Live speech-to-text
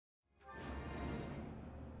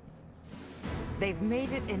They've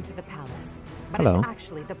made it into the palace, but Hello. it's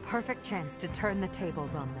actually the perfect chance to turn the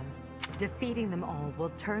tables on them. Defeating them all will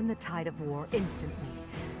turn the tide of war instantly.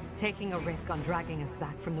 Taking a risk on dragging us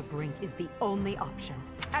back from the brink is the only option.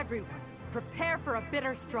 Everyone, prepare for a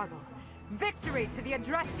bitter struggle. Victory to the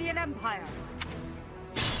Adrestian Empire!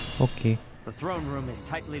 Okay. The throne room is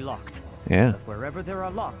tightly locked. Yeah. But wherever there are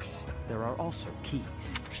locks, there are also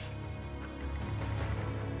keys.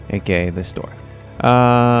 AKA this door.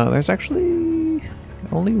 There's actually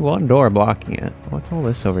only one door blocking it. What's all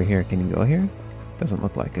this over here? Can you go here? Doesn't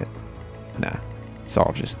look like it. Nah. It's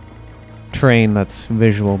all just terrain that's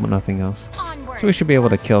visual but nothing else. Onward. So we should be able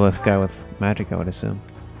to kill this guy with magic, I would assume.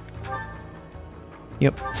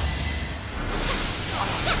 Yep.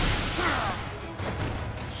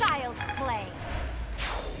 Child's play.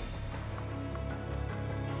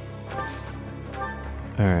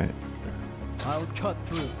 Alright. I'll cut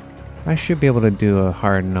through. I should be able to do a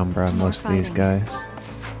hard number on More most of these fighting. guys.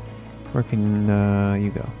 Where can you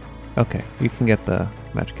go? Okay, you can get the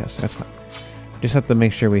magic caster, that's fine. Just have to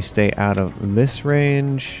make sure we stay out of this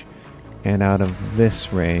range and out of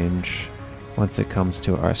this range once it comes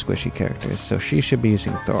to our squishy characters. So she should be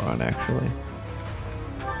using Thoron, actually.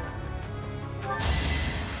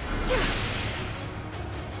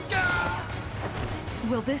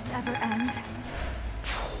 Will this ever end?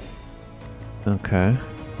 Okay.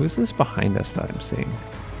 Who's this behind us that I'm seeing?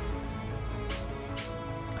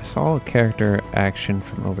 I saw a character action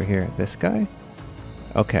from over here. This guy?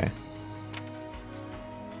 Okay.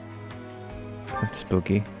 That's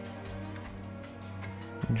spooky.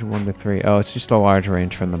 Range 1 to 3. Oh, it's just a large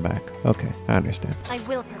range from the back. Okay, I understand. I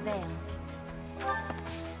will prevail.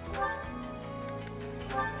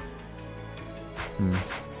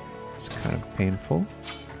 It's kind of painful.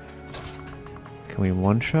 Can we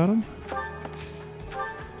one-shot him?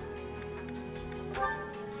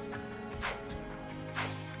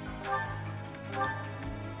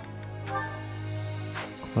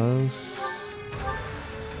 Close.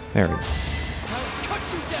 There we go.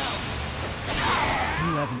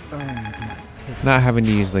 You haven't earned my pity. Not having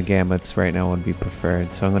to use the gambits right now would be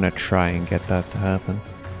preferred, so I'm gonna try and get that to happen.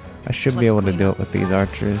 I should be Let's able to clean do up. it with these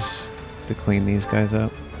archers to clean these guys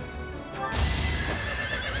up.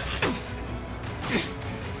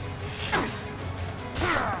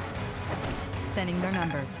 Thinning their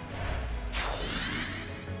numbers.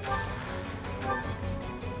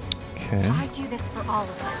 Okay, I do this for all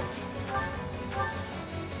of us.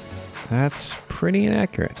 that's pretty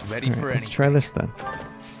inaccurate. Ready Alright, for let's try this then.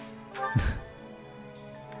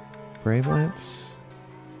 Brave Lance.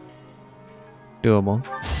 Doable.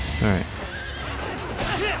 Alright.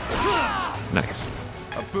 Nice.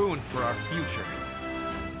 A boon for our future.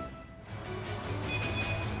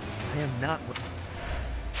 I am not.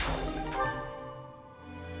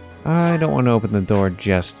 I don't want to open the door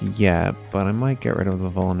just yet, but I might get rid of the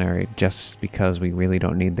Vulnerary just because we really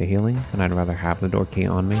don't need the healing, and I'd rather have the door key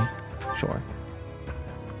on me. Sure.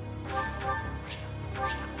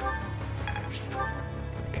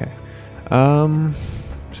 Okay.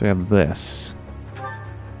 So we have this.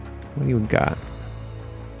 What do you got?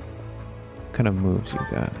 What kind of moves you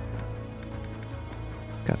got?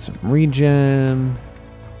 Got some regen.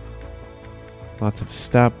 Lots of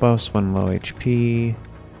stat buffs, 1 low HP.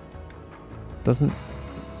 Doesn't...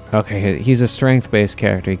 Okay, he's a strength-based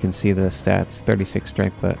character. You can see the stats. 36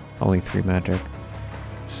 strength, but only 3 magic.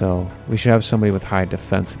 So we should have somebody with high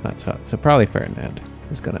defense in that spot. So probably Ferdinand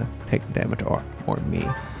is going to take the damage, or me.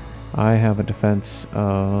 I have a defense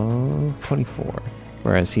of 24,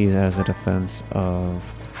 whereas he has a defense of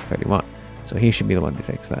 31. So he should be the one who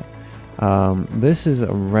takes that. This is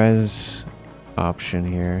a res option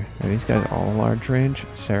here. Are these guys all large range?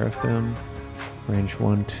 Seraphim, range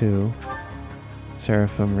 1, 2.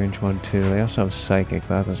 Seraphim, range 1, 2. They also have Psychic,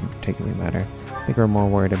 but that doesn't particularly matter. I think we're more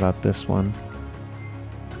worried about this one.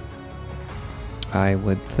 I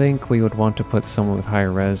would think we would want to put someone with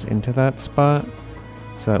higher res into that spot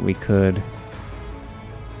so that we could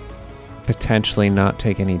potentially not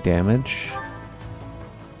take any damage.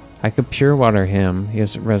 I could Pure Water him. He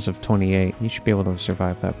has res of 28. He should be able to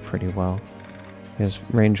survive that pretty well. He has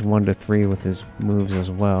range 1 to 3 with his moves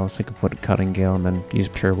as well, so I could put a Cutting Gale and then use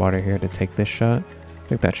Pure Water here to take this shot. I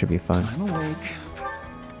think that should be fine. I'm awake.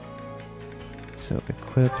 So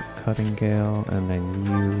equip Cutting Gale and then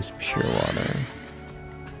use Pure Water.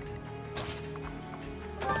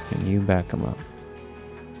 And you back him up.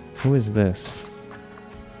 Who is this?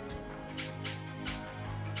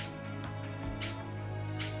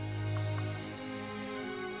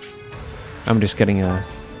 I'm just getting a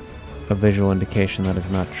visual indication that is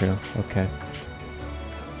not true. Okay.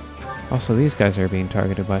 Also, these guys are being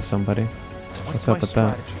targeted by somebody. What's up with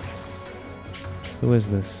that? Who is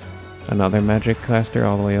this? Another magic caster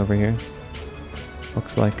all the way over here?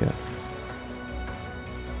 Looks like it.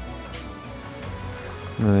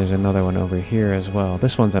 And then there's another one over here as well.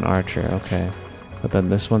 This one's an archer, okay. But then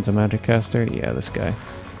this one's a magic caster? Yeah, this guy.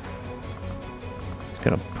 He's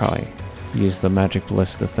gonna probably use the magic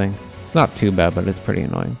ballista thing. It's not too bad, but it's pretty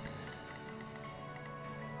annoying.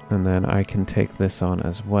 And then I can take this on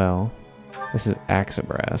as well. This is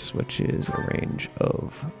Axabrass, which is a range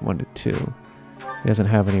of 1 to 2. He doesn't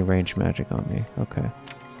have any range magic on me. Okay.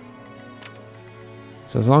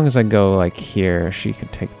 So as long as I go like here, she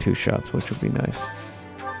could take 2 shots, which would be nice.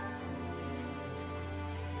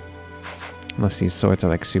 Unless these swords are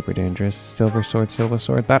like super dangerous. Silver sword,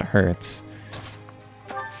 that hurts.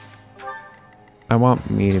 I want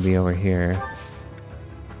me to be over here.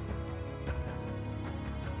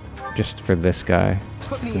 Just for this guy,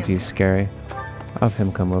 since he's scary. I'll have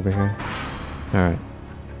him come over here. Alright.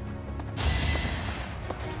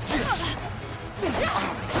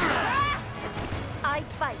 I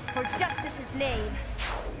fight for justice's name.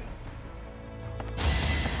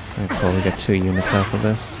 Alright, cool. We get 2 units off of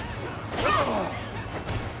this.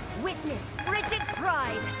 Witness frigid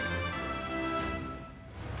pride.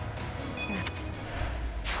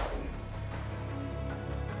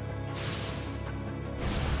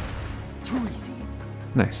 Too easy.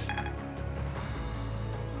 Nice.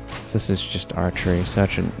 This is just archery, so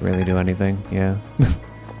that shouldn't really do anything. Yeah.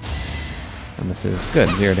 And this is good.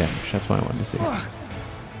 0 damage. That's what I wanted to see.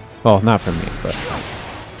 Well, not from me, but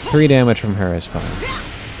 3 damage from her is fine.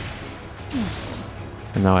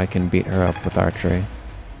 And now I can beat her up with archery.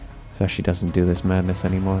 So she doesn't do this madness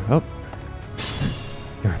anymore. Oh!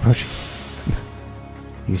 You're approaching.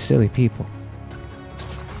 You silly people.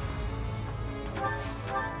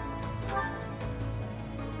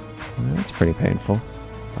 Well, that's pretty painful.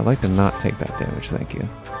 I'd like to not take that damage, thank you.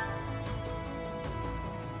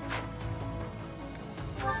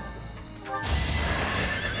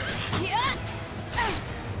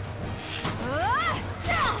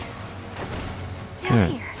 Still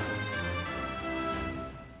Alright. here.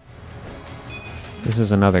 This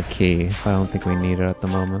is another key. I don't think we need it at the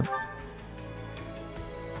moment.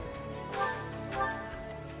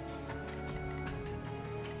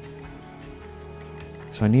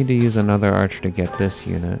 So I need to use another archer to get this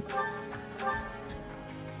unit.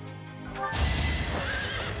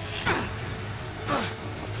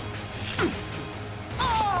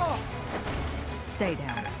 Stay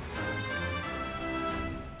down.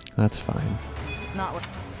 That's fine. Not what.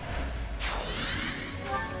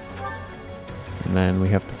 And then we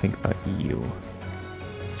have to think about you.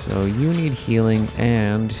 So you need healing,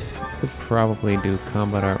 and you could probably do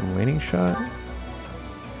combat art and waning shot.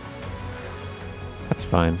 That's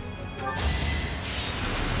fine.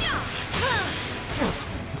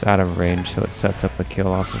 It's out of range, so it sets up a kill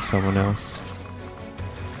off of someone else.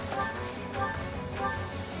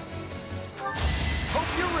 Hope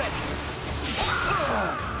you're ready.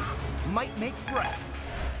 Might makes right.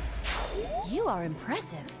 You are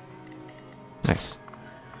impressive. Nice.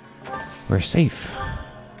 We're safe.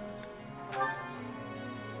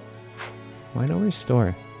 Why no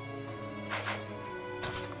restore?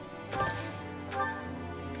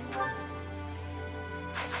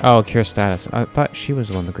 Oh, cure status. I thought she was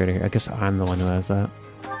the one with the greater here. I guess I'm the one who has that.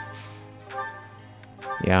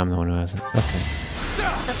 Yeah, I'm the one who has it. Okay.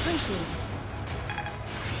 Appreciate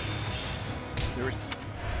it.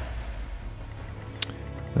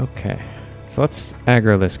 Okay. So let's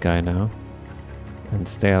aggro this guy now. And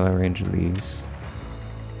stay out of range of these.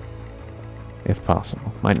 If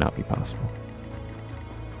possible. Might not be possible.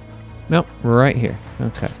 Nope, right here.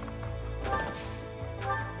 Okay.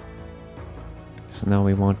 So now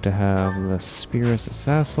we want to have the Spear as a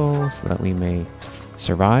Sassel so that we may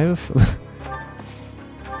survive.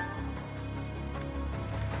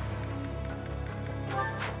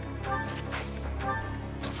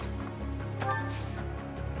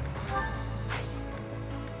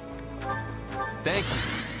 Thank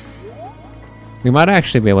you. We might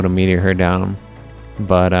actually be able to meteor her down,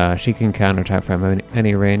 but she can counterattack from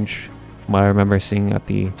any range, from what I remember seeing at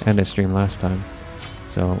the end of stream last time.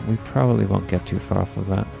 So we probably won't get too far off of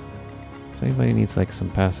that. So anybody needs like some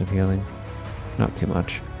passive healing? Not too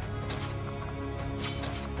much.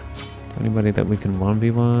 Anybody that we can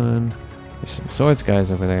 1v1? There's some swords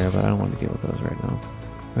guys over there, but I don't want to deal with those right now.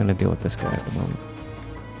 I'm going to deal with this guy at the moment.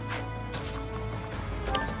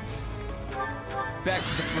 Back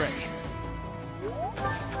to the fray.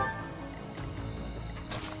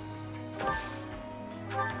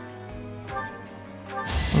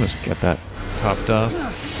 I'll just get that topped off.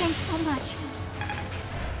 Thanks so much.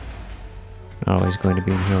 Not always going to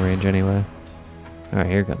be in heal range anyway. Alright,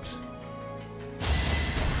 here it comes.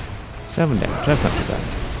 7 damage, that's not too bad.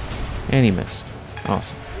 And he missed.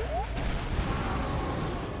 Awesome.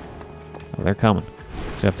 Oh, they're coming.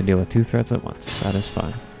 So you have to deal with 2 threats at once. That is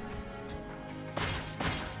fine.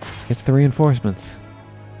 It's the reinforcements.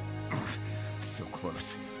 So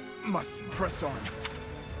close. Must press on.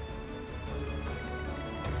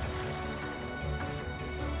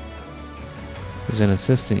 He's an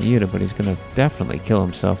assistant unit, but he's gonna definitely kill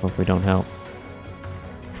himself if we don't help.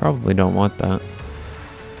 Probably don't want that.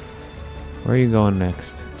 Where are you going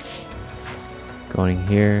next? Going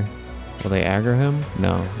here. Will they aggro him?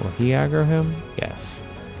 No. Will he aggro him? Yes.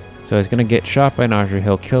 So he's gonna get shot by an archer,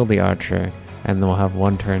 he'll kill the archer, and then we'll have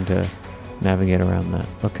 1 turn to navigate around that.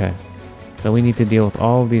 Okay. So we need to deal with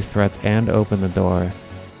all of these threats and open the door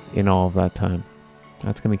in all of that time.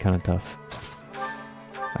 That's gonna be kind of tough.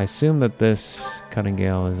 I assume that this Cutting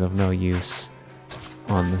Gale is of no use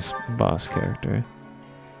on this boss character.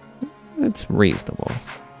 It's reasonable.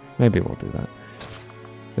 Maybe we'll do that.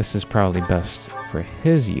 This is probably best for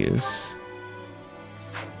his use.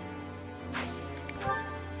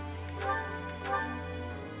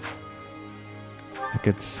 I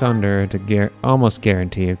could Sunder to almost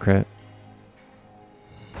guarantee a crit.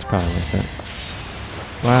 It's probably worth it.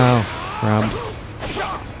 Wow, Rob.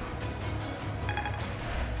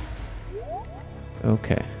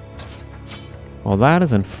 Okay. Well, that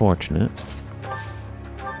is unfortunate.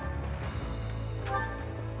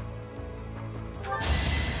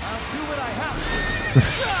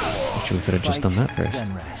 Actually, we could have just done that first.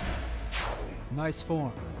 Then rest. Nice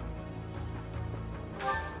form.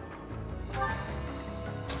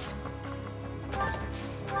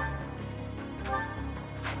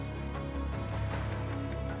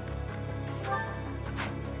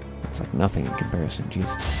 It's like nothing in comparison,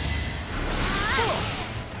 jeez.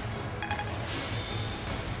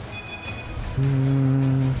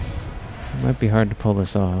 It might be hard to pull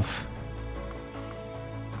this off.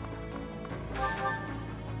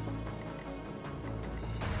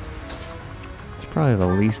 It's probably the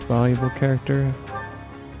least valuable character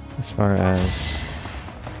as far as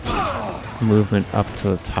movement up to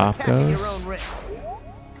the top Attacking goes, your own risk.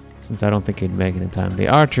 since I don't think he'd make it in time. The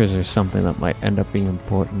archers are something that might end up being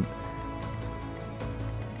important.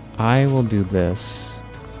 I will do this.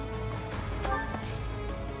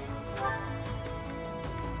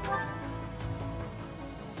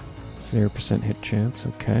 %0 hit chance,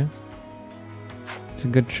 okay. It's a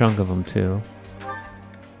good chunk of them too.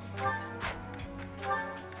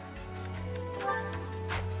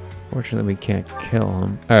 Fortunately, we can't kill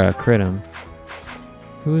him, crit him.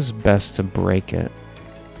 Who's best to break it?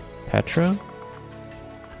 Petra?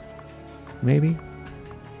 Maybe?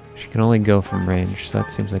 She can only go from range, so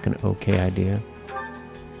that seems like an okay idea.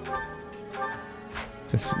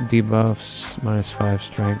 This debuffs -5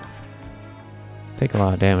 strength. Take a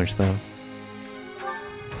lot of damage though.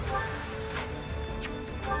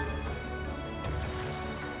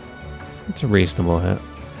 It's a reasonable hit.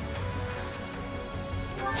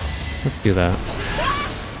 Let's do that.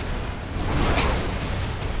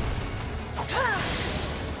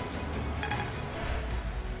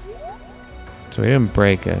 So he didn't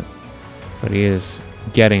break it, but he is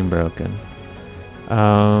getting broken.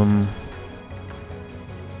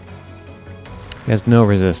 He has no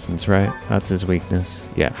resistance, right? That's his weakness.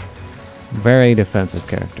 Yeah. Very defensive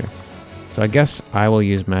character. So I guess I will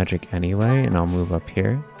use magic anyway, and I'll move up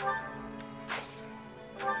here.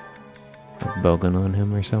 Like Bogan on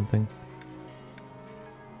him or something.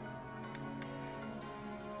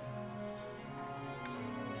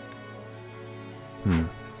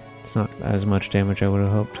 It's not as much damage I would have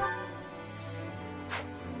hoped.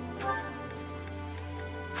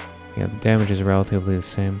 Yeah, the damage is relatively the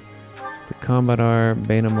same. For combat art,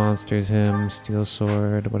 Bane of Monsters him, Steel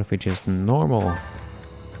Sword. What if we just normal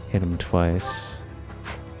hit him twice?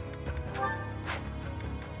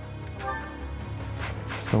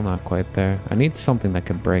 Still not quite there. I need something that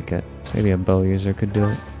could break it. Maybe a bow user could do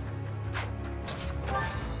it.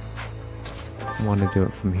 I want to do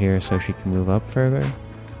it from here so she can move up further.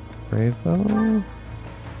 Brave bow.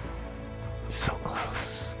 So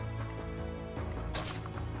close.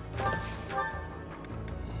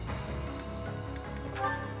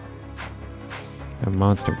 A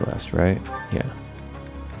monster blast, right? Yeah.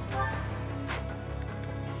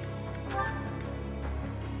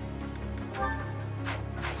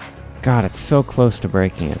 God, it's so close to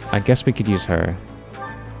breaking it. I guess we could use her.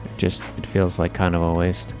 It feels like kind of a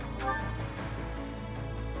waste.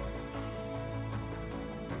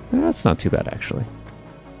 That's not too bad, actually.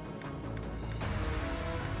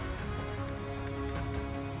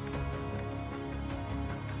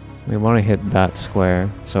 We want to hit that square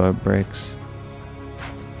so it breaks.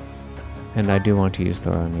 And I do want to use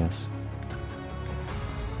the run, yes.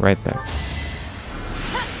 Right there.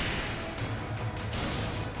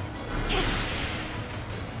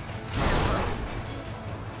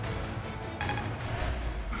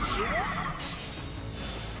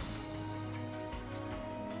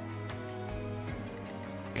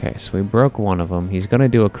 Okay, so we broke one of them. He's gonna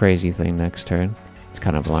do a crazy thing next turn. It's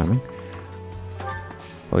kind of alarming.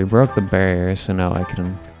 But we broke the barrier, so now I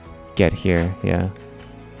can get here, yeah.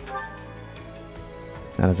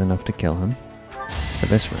 That is enough to kill him for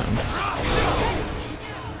this round.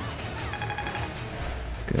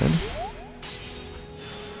 Good.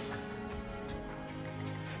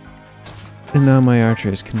 And now my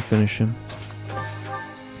archers can finish him.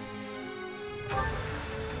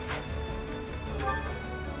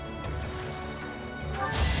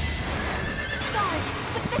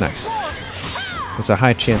 Nice. There's a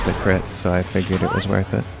high chance of crit, so I figured it was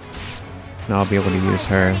worth it. Now I'll be able to use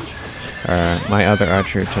her, or my other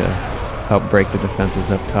archer, to help break the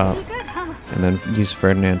defenses up top, and then use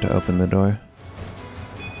Ferdinand to open the door.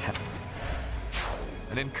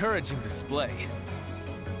 An encouraging display.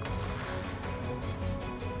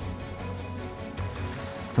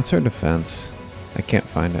 What's her defense? I can't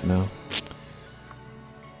find it now.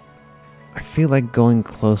 I feel like going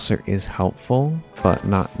closer is helpful, but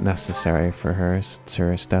not necessary for her since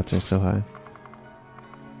her stats are so high.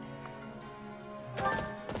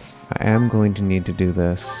 I am going to need to do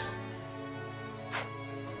this.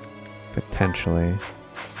 Potentially.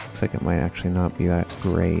 Looks like it might actually not be that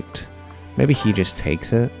great. Maybe he just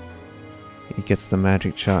takes it. He gets the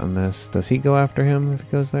magic shot in this. Does he go after him if he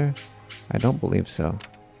goes there? I don't believe so.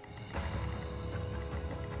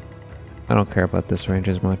 I don't care about this range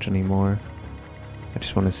as much anymore. I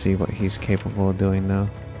just want to see what he's capable of doing now.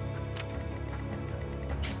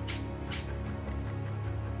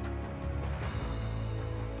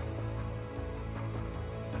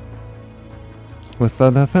 With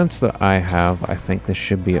the defense that I have, I think this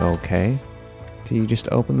should be okay. Do you just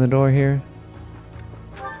open the door here?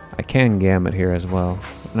 I can Gambit here as well.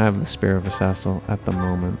 And I have the Spear of Assassin at the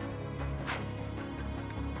moment.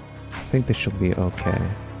 I think this should be okay.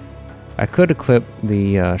 I could equip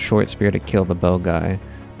the short spear to kill the bow guy,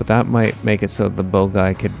 but that might make it so the bow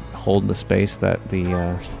guy could hold the space that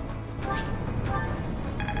the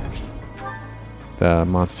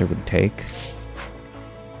monster would take.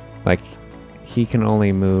 Like, he can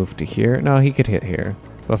only move to here. No, he could hit here.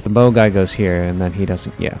 But if the bow guy goes here and then he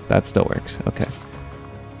doesn't, yeah, that still works. Okay.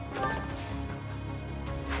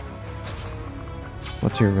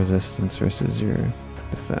 What's your resistance versus your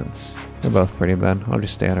defense? They're both pretty bad. I'll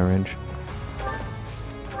just stay out of range.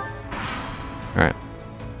 Alright.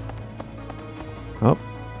 Oh,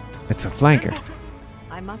 it's a flanker.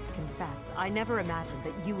 I must confess, I never imagined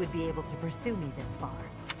that you would be able to pursue me this far.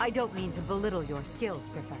 I don't mean to belittle your skills,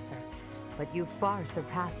 Professor, but you've far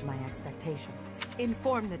surpassed my expectations.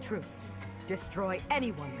 Inform the troops. Destroy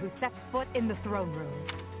anyone who sets foot in the throne room.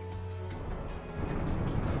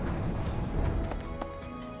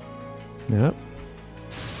 Yep.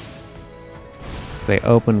 They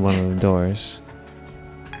opened one of the doors.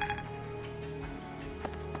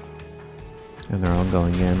 And they're all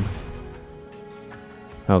going in.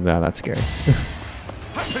 Oh god, that's scary.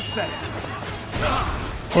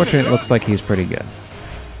 Fortunately, it looks like he's pretty good.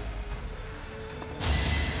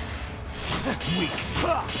 Weak.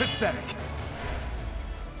 Pathetic.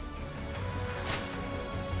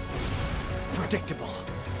 Predictable.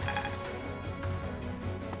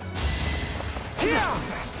 Not so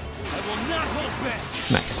fast. I will not hold back.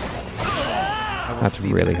 Nice. That's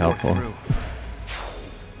really helpful.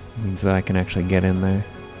 Means that I can actually get in there.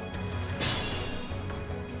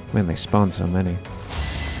 Man, they spawn so many.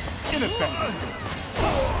 Ineffective.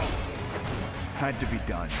 Had to be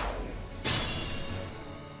done.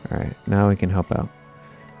 Alright, now we can help out.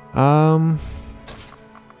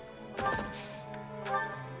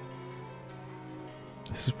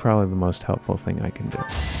 This is probably the most helpful thing I can do.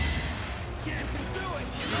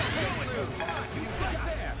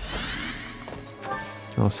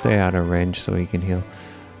 I'll stay out of range so he can heal.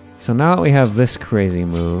 So now that we have this crazy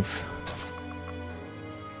move,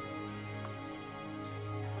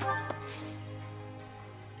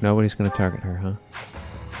 nobody's going to target her, huh?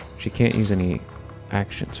 She can't use any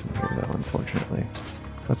actions from here, though, unfortunately.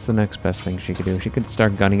 What's the next best thing she could do? She could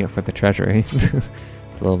start gunning it for the treasury. It's a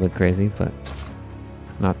little bit crazy, but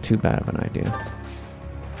not too bad of an idea.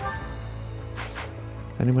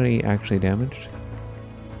 Is anybody actually damaged?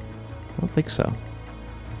 I don't think so.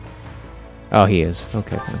 Oh, he is.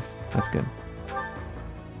 Okay, fine. That's good.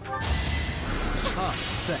 Ah,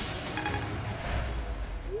 thanks.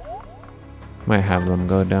 Might have them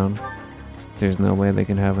go down. Since there's no way they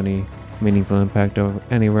can have any meaningful impact over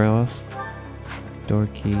anywhere else. Door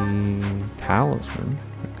key, talisman.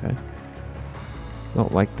 Okay.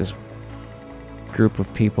 Don't like this group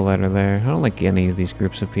of people that are there. I don't like any of these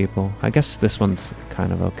groups of people. I guess this one's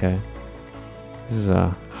kind of okay. This is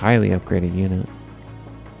a highly upgraded unit.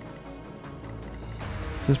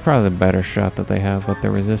 This is probably the better shot that they have, but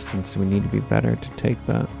their resistance, we need to be better to take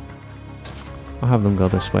that. I'll have them go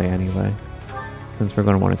this way anyway, since we're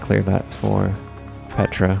going to want to clear that for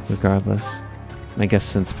Petra regardless. And I guess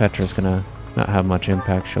since Petra's going to not have much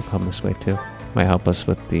impact, she'll come this way too. Might help us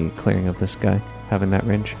with the clearing of this guy, having that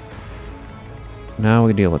range. Now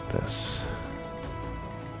we deal with this.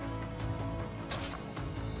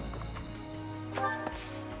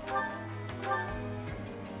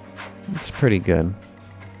 It's pretty good.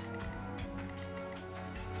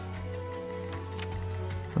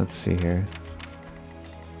 Let's see here.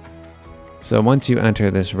 So once you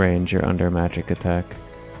enter this range, you're under magic attack.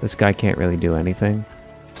 This guy can't really do anything.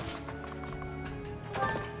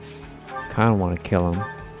 Kinda want to kill him,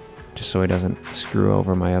 just so he doesn't screw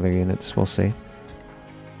over my other units. We'll see.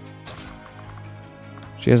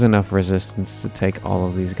 She has enough resistance to take all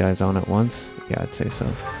of these guys on at once. Yeah, I'd say so.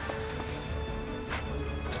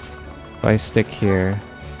 If I stick here,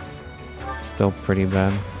 it's still pretty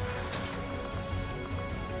bad.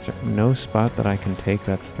 Is there no spot that I can take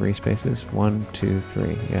that's 3 spaces? 1, 2,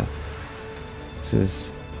 3, yeah. This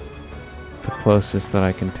is the closest that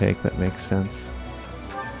I can take that makes sense.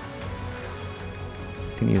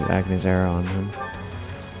 I can use Agnes Arrow on him.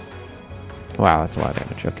 Wow, that's a lot of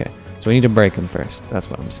damage, okay. So we need to break him first, that's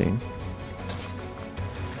what I'm seeing.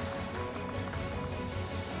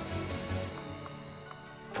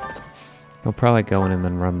 He'll probably go in and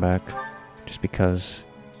then run back, just because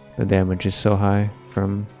the damage is so high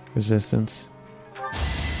from resistance.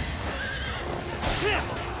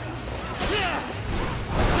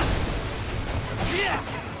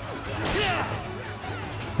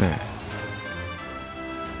 Alright.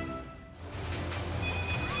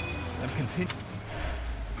 I'm continuing.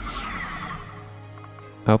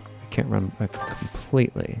 Oh, I can't run back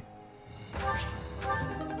completely.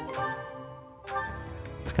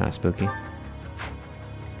 It's kind of spooky.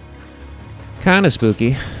 Kind of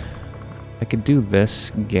spooky. I could do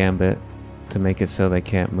this gambit to make it so they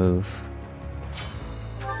can't move.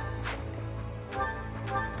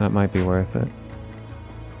 That might be worth it.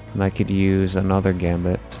 And I could use another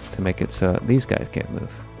gambit to make it so these guys can't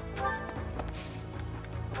move.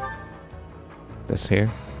 This here.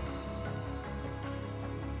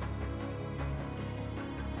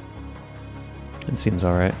 It seems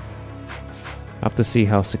alright. I'll have to see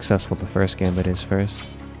how successful the first gambit is first.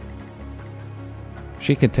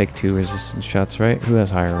 She could take 2 resistance shots, right? Who has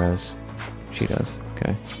higher res? She does.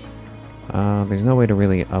 Okay. There's no way to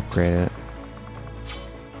really upgrade it.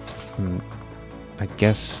 I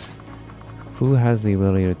guess... Who has the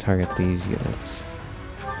ability to target these units?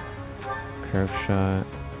 Curve shot...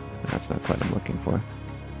 That's not quite what I'm looking for.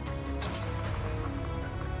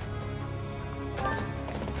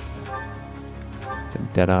 It's a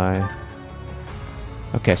Deadeye.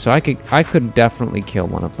 Okay, so I could definitely kill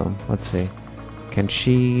one of them. Let's see. Can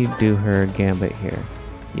she do her gambit here?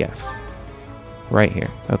 Yes. Right here.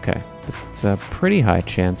 Okay. It's a pretty high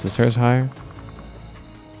chance. Is hers higher?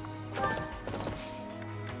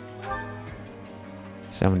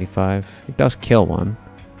 $75. It does kill one,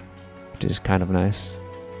 which is kind of nice.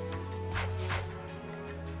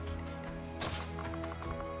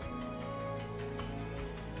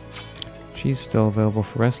 She's still available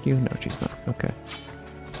for rescue? No, she's not. Okay.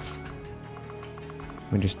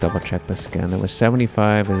 Let me just double check this again. It was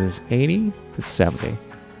 75, it is 80? It's 70.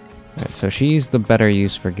 Alright, so she's the better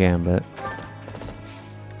use for Gambit.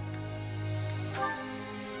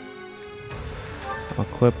 I'll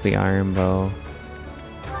equip the Iron Bow.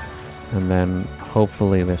 And then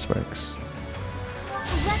hopefully this works.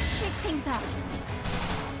 Let's shake things up.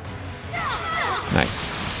 Nice.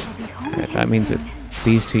 I'll be home Alright, again that means that soon.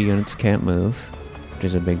 these 2 units can't move, which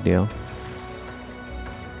is a big deal.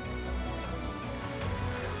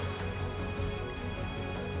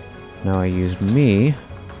 Now I use me,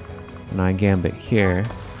 and I Gambit here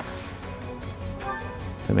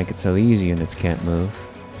to make it so these units can't move.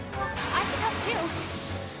 I can help too.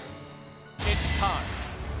 It's time.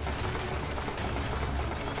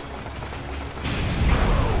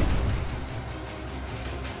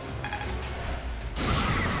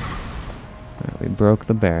 Alright, we broke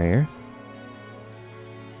the barrier.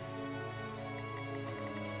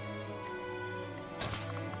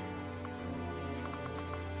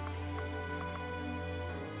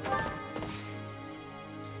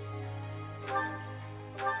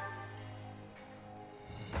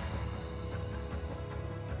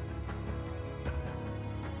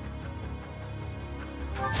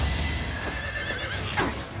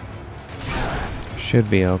 Should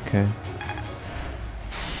be okay.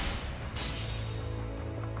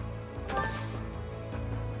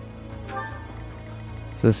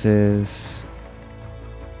 So this is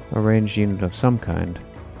a ranged unit of some kind.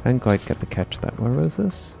 I didn't quite get to catch that. Where was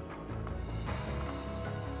this?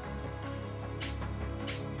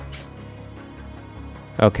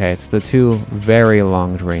 Okay, it's the two very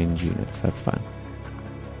long range units. That's fine.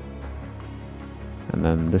 And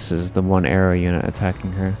then this is the one arrow unit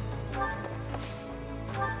attacking her.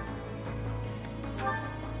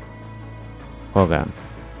 Hold on.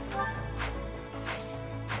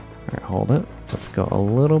 Alright, hold it. Let's go a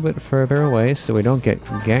little bit further away so we don't get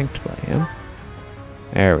ganked by him.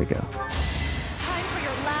 There we go. Time for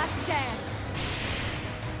your last dance.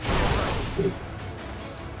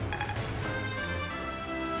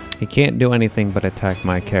 He can't do anything but attack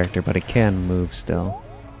my character, but he can move still.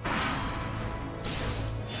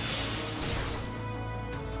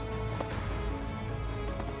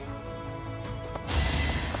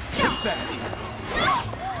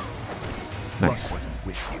 Nice. Wasn't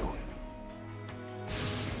with you.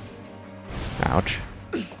 Ouch.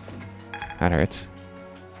 That hurts.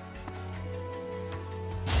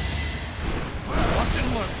 Watch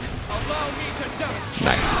and learn. Allow me to demonstrate.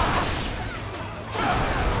 Nice.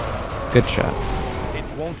 Good shot. It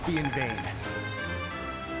won't be in vain.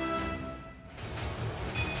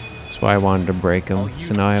 That's why I wanted to break him.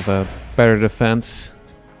 So now I have a better defense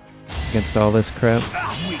against all this crap.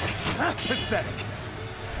 Weak. Pathetic.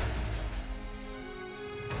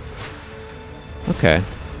 Okay.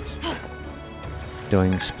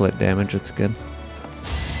 Doing split damage, it's good.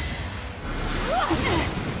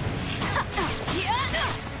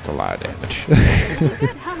 It's a lot of damage.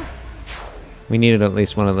 We needed at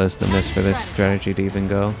least one of those to miss for this strategy to even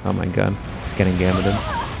go. Oh my god. It's getting gammeted.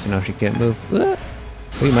 So now she can't move.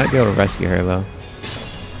 We might be able to rescue her though.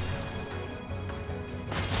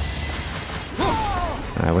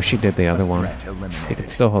 I wish she did the other one. He could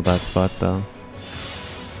still hold that spot though.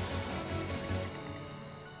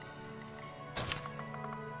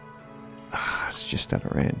 It's just out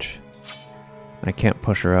of range. I can't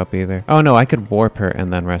push her up either. Oh no, I could warp her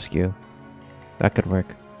and then rescue. That could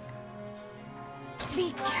work.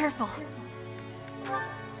 Be careful.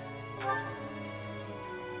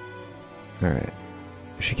 Alright.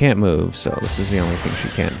 She can't move, so this is the only thing she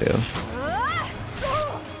can't do.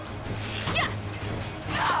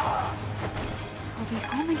 I'll be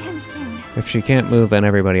home again soon. If she can't move and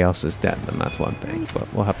everybody else is dead, then that's one thing.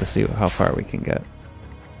 But we'll have to see how far we can get.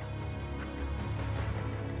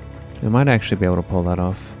 I might actually be able to pull that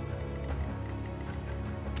off.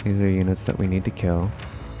 These are units that we need to kill.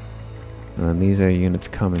 And then these are units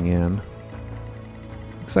coming in.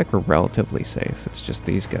 Looks like we're relatively safe. It's just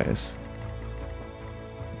these guys.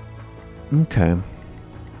 Okay.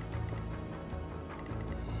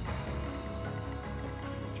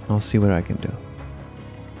 I'll see what I can do.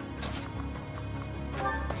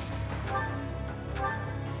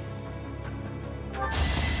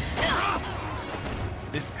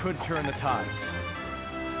 This could turn the tides.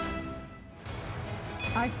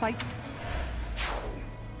 I fight.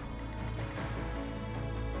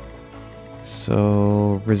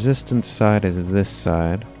 So, resistance side is this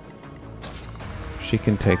side. She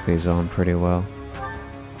can take these on pretty well,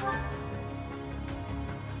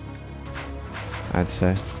 I'd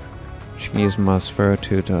say. She can use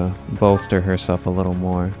Nosferatu to bolster herself a little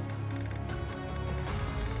more.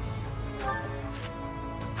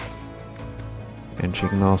 And she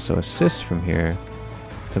can also assist from here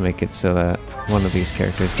to make it so that one of these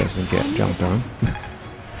characters doesn't get jumped on.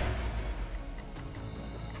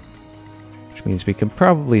 Which means we can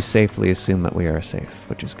probably safely assume that we are safe,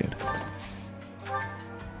 which is good.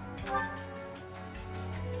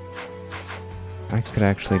 I could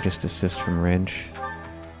actually just assist from range.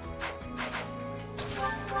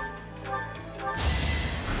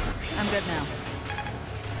 I'm good now.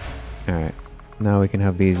 Alright, now we can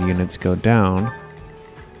have these units go down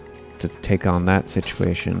to take on that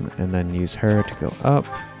situation, and then use her to go up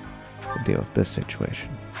to deal with this situation.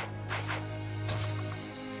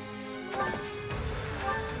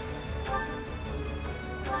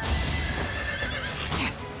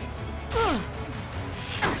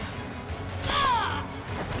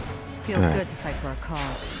 Feels Alright. good to fight for a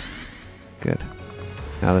cause. Good.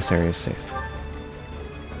 Now this area is safe.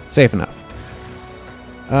 Safe enough.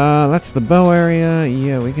 That's the bow area.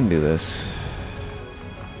 Yeah, we can do this.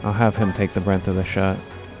 I'll have him take the brunt of the shot.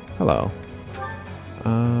 Hello.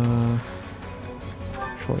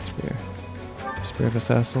 Short spear. Spirit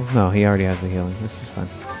Assassin? No, he already has the healing. This is fine.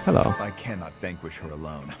 Hello. I cannot vanquish her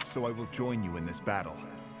alone, so I will join you in this battle.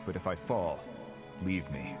 But if I fall, Leave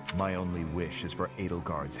me. My only wish is for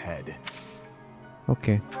Edelgard's head.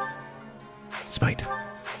 Okay. Smite.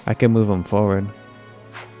 I can move him forward.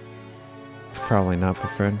 It's probably not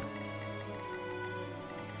preferred.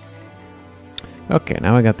 Okay,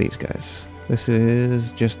 now I got these guys. This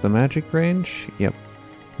is just the magic range? Yep.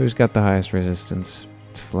 Who's got the highest resistance?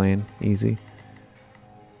 It's Flame. Easy.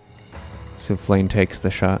 So Flame takes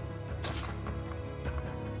the shot.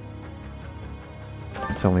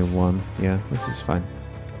 It's only one. Yeah, this is fine.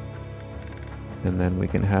 And then we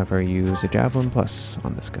can have her use a Javelin Plus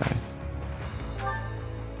on this guy.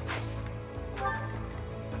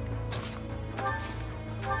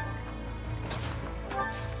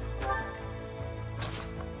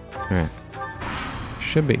 Alright.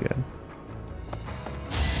 Should be good.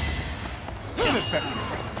 This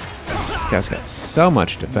guy's got so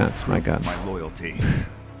much defense, my god. My loyalty.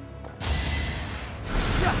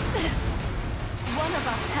 One of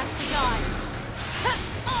us has to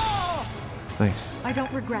die. Nice. I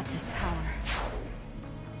don't regret this power.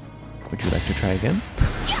 Would you like to try again?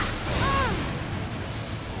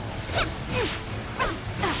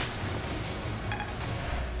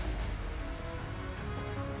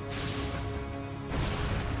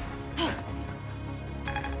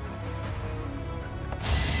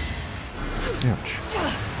 Ouch.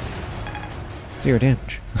 0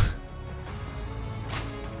 damage.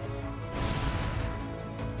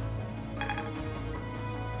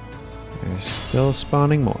 They're still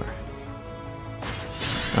spawning more.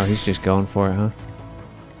 Oh, he's just going for it, huh?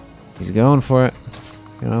 He's going for it.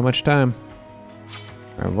 You don't have much time.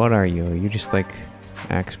 Or what are you? Are you just like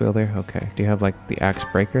axe wielder? Okay. Do you have like the axe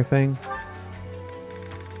breaker thing?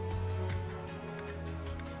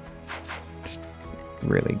 Just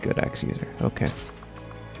really good axe user. Okay.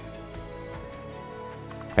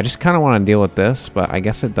 I just kind of want to deal with this, but I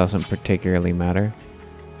guess it doesn't particularly matter.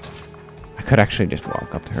 I could actually just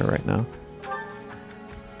walk up to her right now.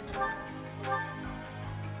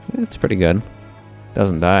 It's pretty good.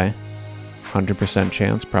 Doesn't die. 100%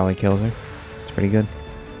 chance, probably kills her. It's pretty good.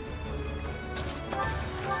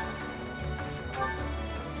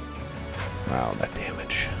 Wow, that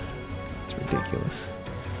damage. It's ridiculous.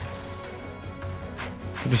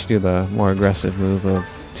 I could just do the more aggressive move of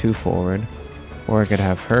 2 forward. Or I could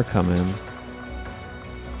have her come in.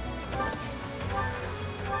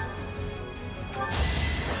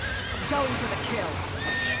 Going for the kill.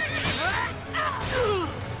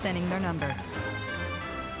 Thinning their numbers.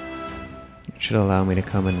 It should allow me to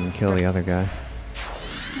come in and kill the other guy.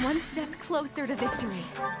 One step closer to victory.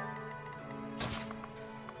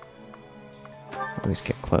 At least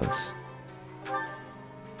get close.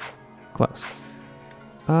 Close.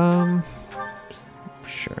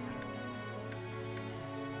 Sure.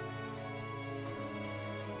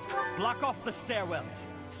 Block off the stairwells.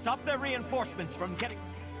 Stop their reinforcements from getting...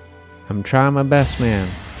 I'm trying my best, man.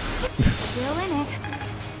 Still in it.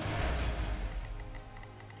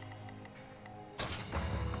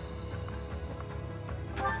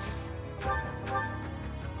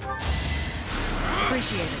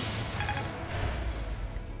 Appreciate it.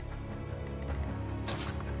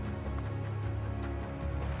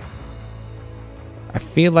 I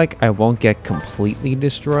feel like I won't get completely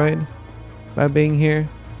destroyed by being here.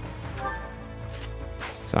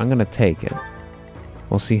 So I'm gonna take it.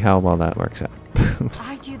 We'll see how well that works out.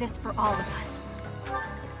 I do this for all of us.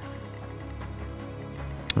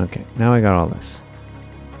 Okay, now I got all this.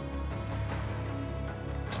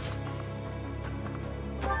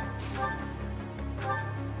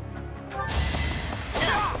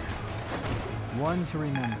 One to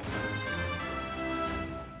remember.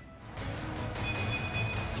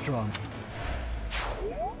 Strong.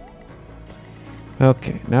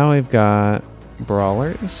 Okay, now we've got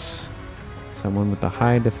brawlers. Someone with a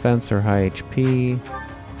high defense or high HP.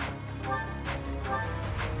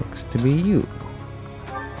 Looks to be you.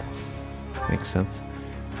 Makes sense.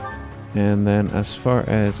 And then as far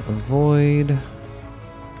as avoid...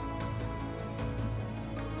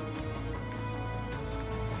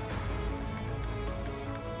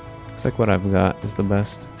 looks like what I've got is the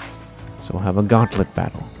best. So we'll have a gauntlet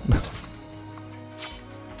battle.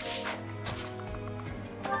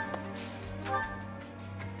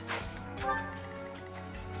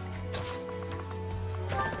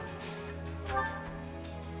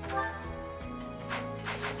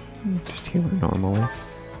 Just heal her normally.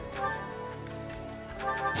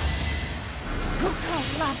 Oh,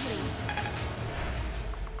 lovely.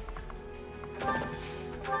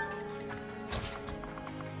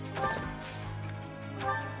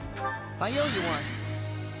 I owe you one.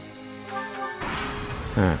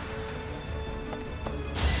 Alright.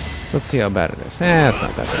 So let's see how bad it is. It's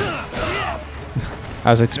not that bad. I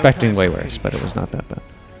was expecting way worse, but it was not that bad.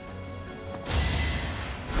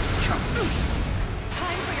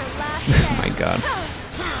 Time for your last My god.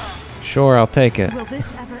 Sure, I'll take it. Will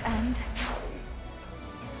this ever end?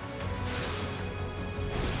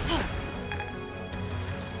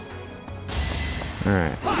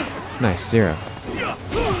 Alright. Nice, 0.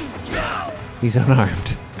 He's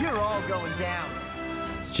unarmed. You're all going down.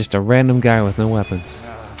 It's just a random guy with no weapons.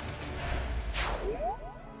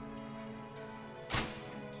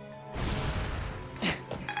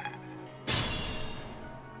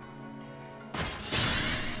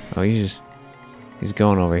 Oh, he's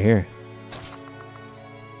going over here.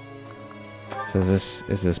 So is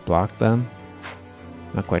this blocked then?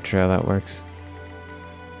 Not quite sure how that works.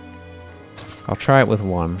 I'll try it with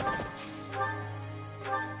 1.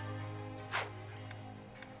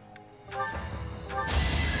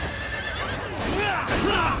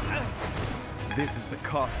 This is the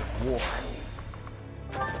cost of war.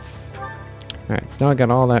 Alright, so now I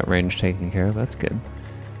got all that range taken care of. That's good.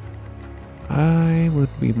 I would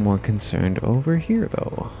be more concerned over here,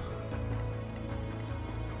 though.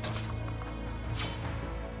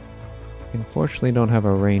 Unfortunately, don't have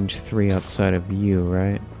a range 3 outside of you,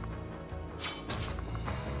 right?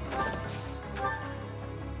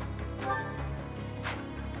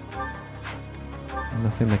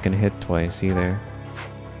 Nothing that can hit twice, either.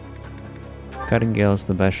 Cutting Gale is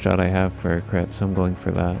the best shot I have for a crit, so I'm going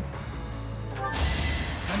for that.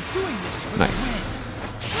 I'm doing this for Nice.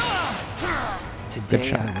 Today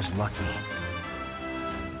shot. I was lucky.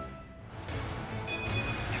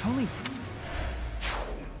 If only.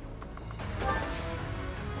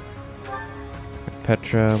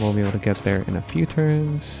 Petra will be able to get there in a few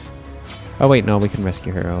turns. Oh wait, no, we can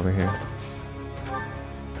rescue her over here.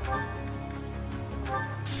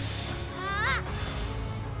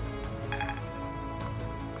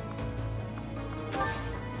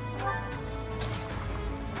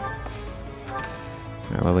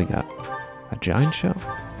 Alright, what we got? A giant shell?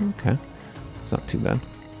 Okay. It's not too bad.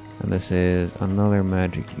 And this is another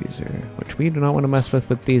magic user, which we do not want to mess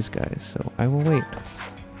with these guys, so I will wait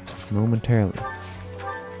momentarily.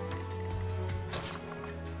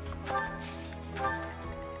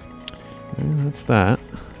 And that's that.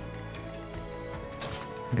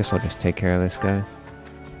 I guess I'll just take care of this guy.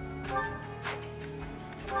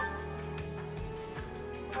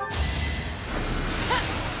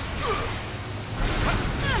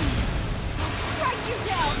 Strike you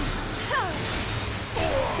down!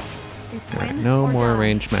 It's Alright, win no or more die.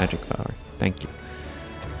 ranged magic power. Thank you.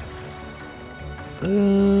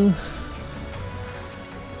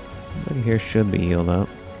 Everybody here should be healed up.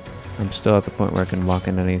 I'm still at the point where I can walk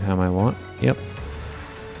in anytime I want. Yep.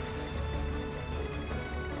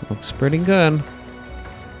 Looks pretty good.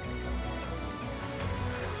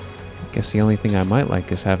 Guess the only thing I might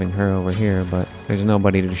like is having her over here, but there's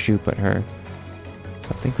nobody to shoot but her. So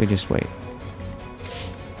I think we just wait.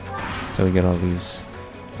 Until we get all these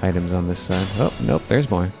items on this side. Oh, nope, there's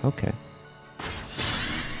more. Okay.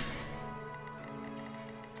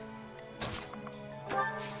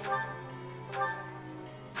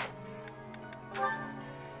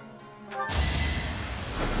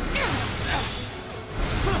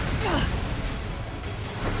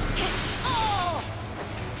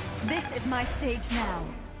 This is my stage now.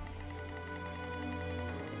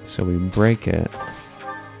 So we break it.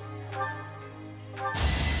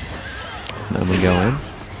 Then we go in.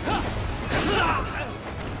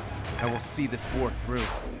 I will see this war through.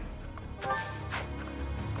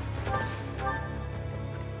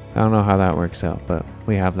 I don't know how that works out, but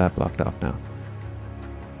we have that blocked off now.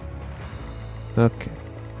 Okay.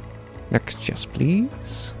 Next chest,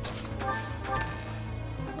 please.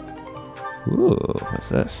 Ooh, what's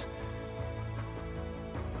this?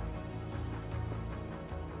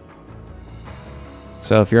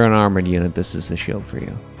 So if you're an armored unit, this is the shield for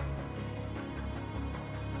you.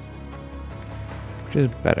 Which is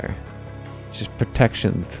better. It's just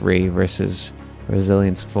protection 3 versus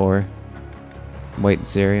resilience 4. Weight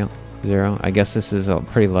 0. I guess this is a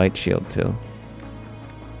pretty light shield too.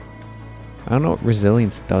 I don't know what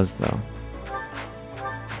resilience does though.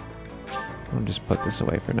 I'll just put this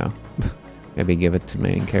away for now. Maybe give it to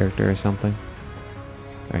main character or something.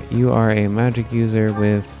 Alright, you are a magic user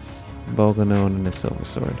with Bolganone and a silver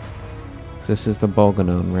sword. So this is the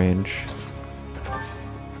Bolganone range.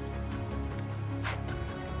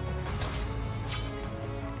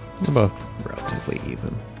 They're both relatively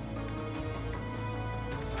even.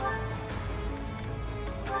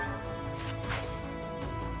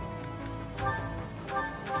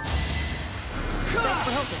 Thanks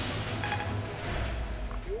for helping.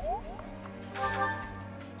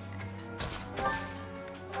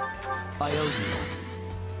 Ohaiguy.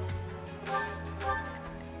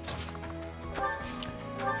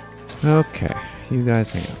 Okay, you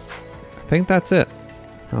guys hang out. I think that's it.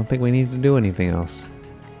 I don't think we need to do anything else.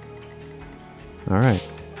 Alright.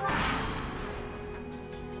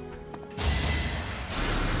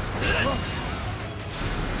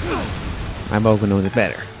 I'm opening it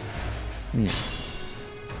better.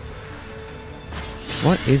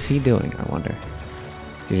 What is he doing, I wonder?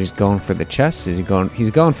 Is he just going for the chest? Is he going... He's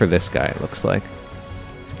going for this guy, it looks like.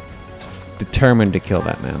 He's determined to kill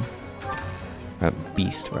that man.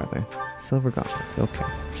 Beast, rather. Silver gauntlets, okay.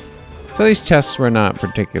 So these chests were not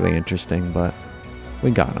particularly interesting, but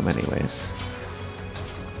we got them anyways.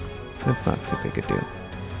 That's not too big a deal.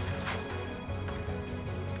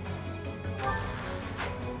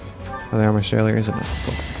 Oh, the armor earlier, isn't it?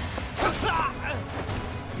 Cool.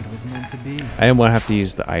 It was meant to be. I didn't want to have to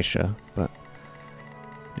use the Aisha, but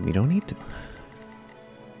we don't need to.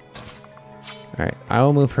 Alright, I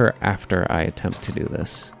will move her after I attempt to do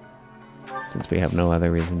this, since we have no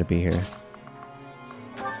other reason to be here.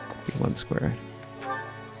 Be 1 square.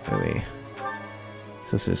 Away.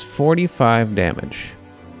 So this is 45 damage.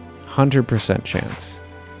 100% chance.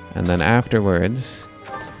 And then afterwards,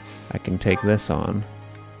 I can take this on,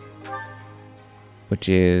 which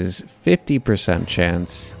is 50%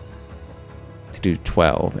 chance to do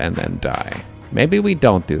 12 and then die. Maybe we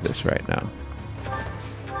don't do this right now.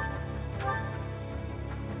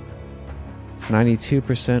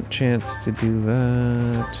 92% chance to do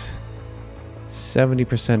that.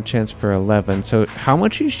 70% chance for 11. So how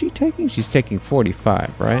much is she taking? She's taking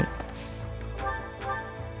 45, right?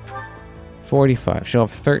 45. She'll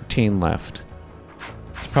have 13 left.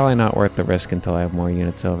 It's probably not worth the risk until I have more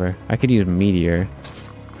units over. I could use Meteor.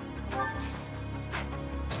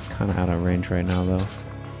 It's kind of out of range right now, though.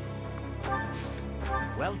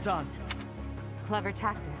 Well done. Clever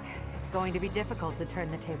tactic. It's going to be difficult to turn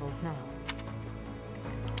the tables now.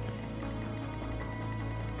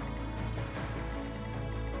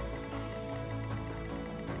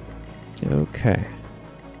 Okay.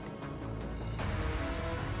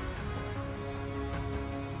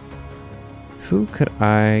 Who could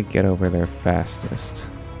I get over there fastest?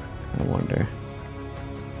 I wonder.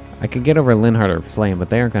 I could get over Linhardt or Flame, but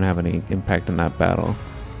they aren't going to have any impact in that battle.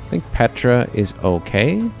 I think Petra is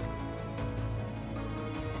okay.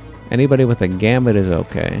 Anybody with a Gambit is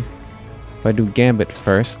okay. If I do Gambit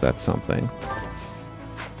first, that's something.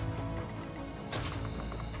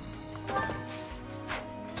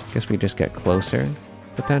 Guess we just get closer,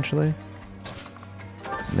 potentially.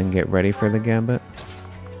 And then get ready for the Gambit.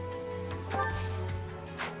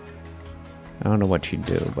 I don't know what she'd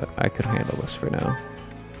do, but I could handle this for now.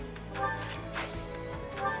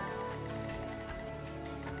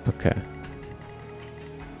 Okay.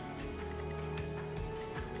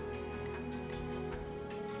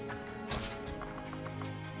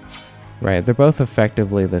 Right, they're both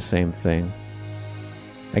effectively the same thing.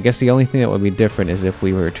 I guess the only thing that would be different is if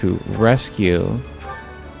we were to rescue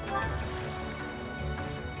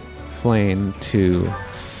Flame to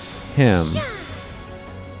him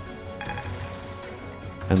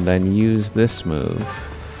and then use this move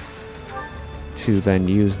to then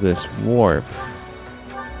use this warp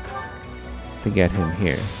to get him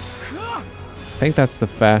here. I think that's the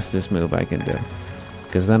fastest move I can do,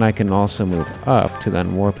 because then I can also move up to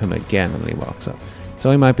then warp him again when he walks up. So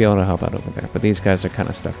he might be able to help out over there, but these guys are kind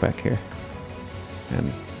of stuck back here.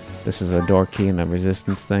 And this is a door key and a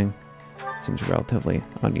resistance thing. Seems relatively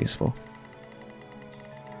unuseful.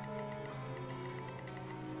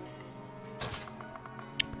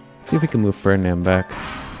 Let's see if we can move Ferdinand back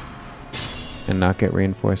and not get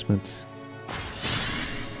reinforcements.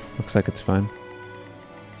 Looks like it's fine.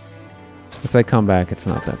 If they come back, it's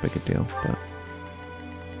not that big a deal, but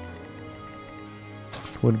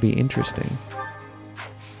would be interesting.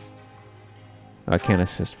 I can't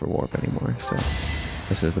assist for warp anymore, so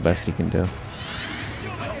this is the best he can do.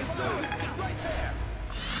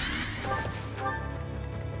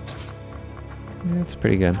 Yeah, it's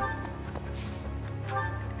pretty good.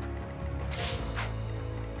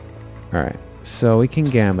 Alright, so we can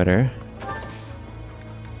Gambit her,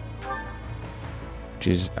 which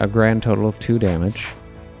is a grand total of 2 damage.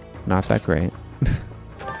 Not that great.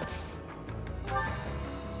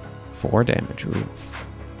 4 damage, ooh.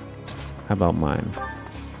 How about mine?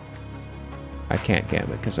 I can't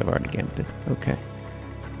Gambit because I've already Gambited. Okay.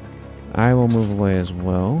 I will move away as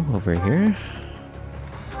well over here.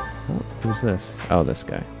 Oh, who's this? Oh, this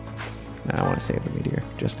guy. Nah, I want to save the Meteor,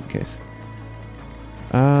 just in case.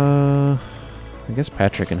 I guess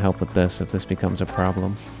Patrick can help with this if this becomes a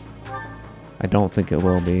problem. I don't think it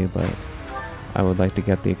will be, but I would like to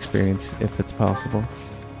get the experience if it's possible.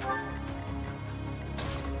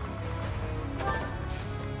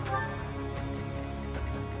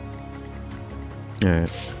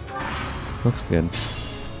 Alright. Looks good.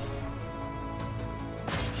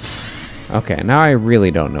 Okay, now I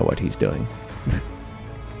really don't know what he's doing.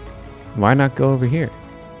 Why not go over here?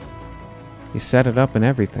 He set it up and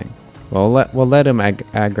everything. Well, we'll let him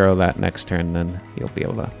aggro that next turn, then he'll be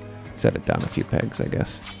able to set it down a few pegs, I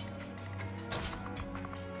guess.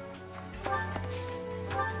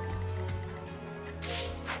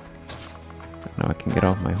 Now I can get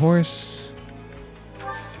off my horse.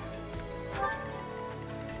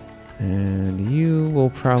 And you will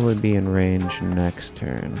probably be in range next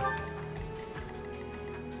turn.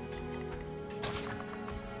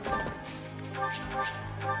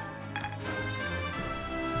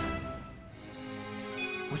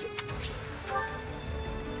 Was it?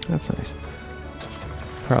 That's nice.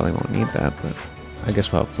 Probably won't need that, but I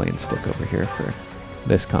guess we'll have Flame Stick over here for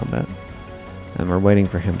this combat. And we're waiting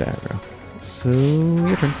for him to aggro. So,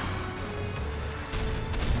 your turn.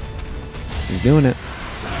 He's doing it.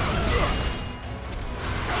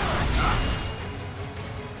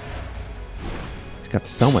 He's got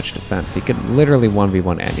so much defense. He could literally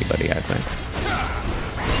 1v1 anybody, I think.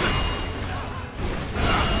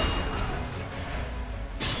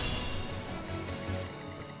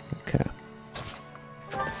 Okay.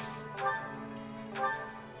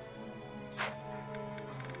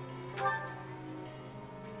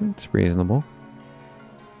 It's reasonable.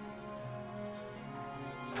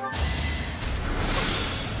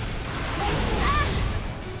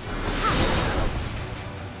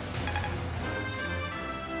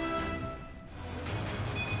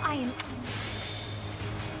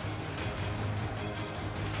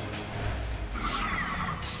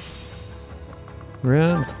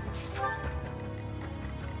 Run.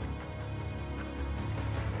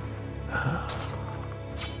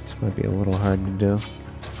 This might be a little hard to do.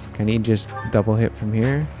 Can he just double hit from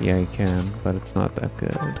here? Yeah, he can, but it's not that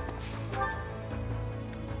good.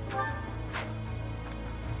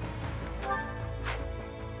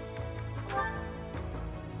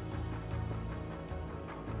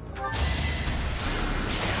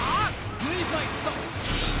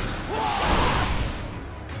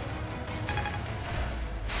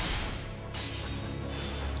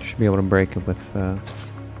 Should be able to break it with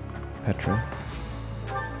Petra.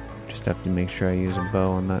 Just have to make sure I use a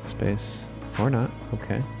bow on that space. Or not.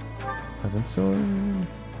 Okay. 11 sword.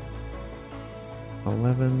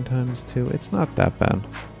 11 times 2. It's not that bad.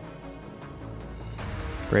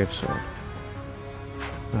 Brave sword.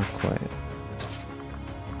 Not quite.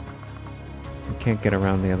 I can't get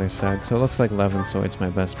around the other side, so it looks like 11 sword's my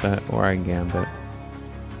best bet, or I gambit.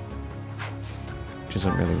 Which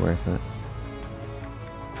isn't really worth it.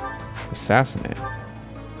 Assassinate.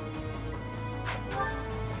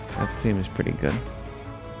 That seems pretty good.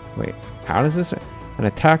 Wait, how does this work? An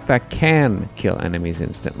attack that can kill enemies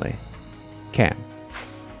instantly. Can.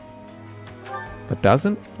 But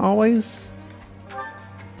doesn't always?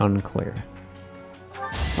 Unclear.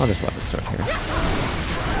 I'll just let it start here.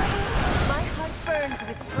 My heart burns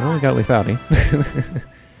with Oh, we got lethality.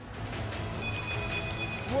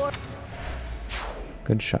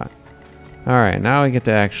 Good shot. Alright, now we get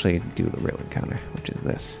to actually do the real encounter, which is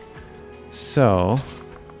this. So,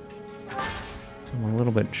 I'm a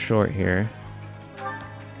little bit short here.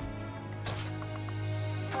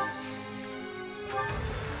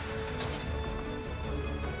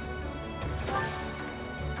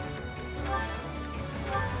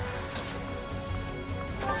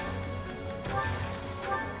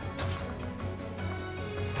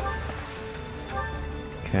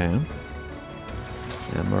 Okay.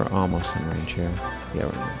 And we're almost in range here. Yeah,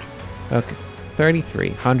 we're in range. Okay. 33.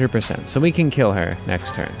 100%. So we can kill her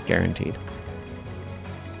next turn. Guaranteed.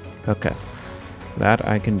 Okay. That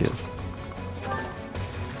I can do.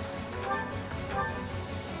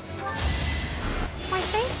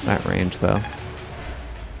 That range, though.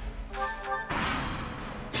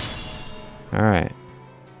 Alright.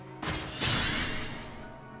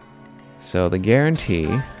 So the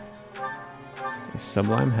guarantee is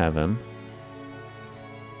Sublime Heaven.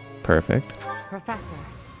 Perfect. Professor,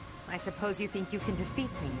 I suppose you think you can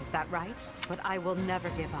defeat me, is that right? But I will never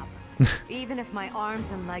give up. Even if my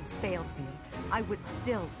arms and legs failed me, I would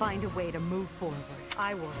still find a way to move forward.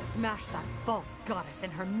 I will smash that false goddess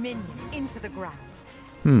and her minion into the ground.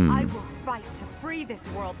 I will fight to free this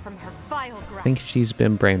world from her vile grasp. I think she's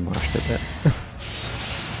been brainwashed a bit.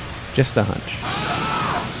 Just a hunch.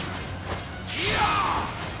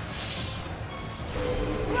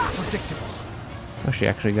 Predictable. Oh, she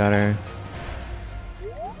actually got her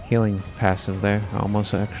healing passive there.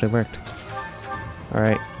 Almost actually worked.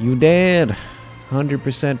 Alright, you dead.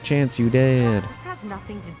 100% chance you dead. This has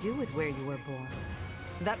nothing to do with where you were born.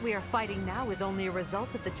 That we are fighting now is only a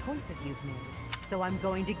result of the choices you've made. So I'm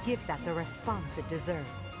going to give that the response it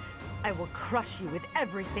deserves. I will crush you with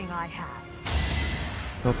everything I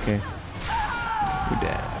have. Okay. You're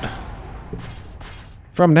dead.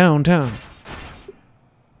 From downtown.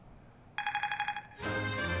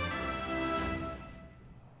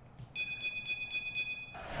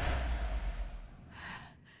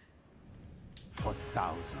 For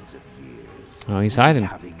thousands of years, Oh, he's hiding. we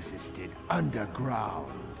have existed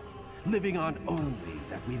underground, living on only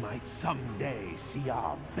that we might someday see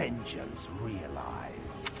our vengeance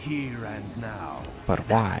realized. Here and now. But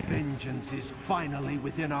why? That vengeance is finally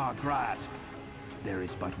within our grasp. There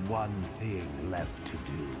is but one thing left to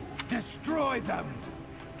do. Destroy them!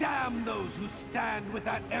 Damn those who stand with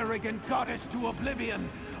that arrogant goddess to oblivion,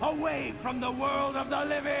 away from the world of the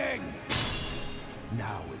living!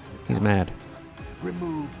 Now is the time. He's mad.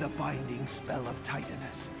 Remove the binding spell of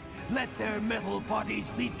Titanus. Let their metal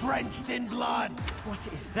bodies be drenched in blood. What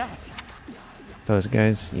is that? Those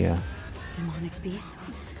guys? Yeah. Demonic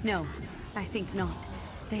beasts? No, I think not.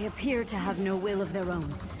 They appear to have no will of their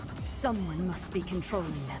own. Someone must be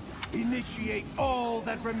controlling them. Initiate all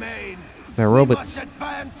that remain. They're We robots. must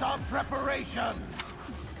advance our preparations.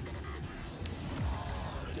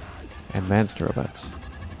 Advanced robots.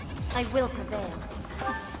 I will prevail.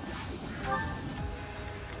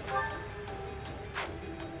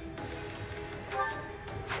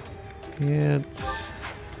 It's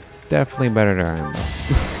definitely better to Iron Ball.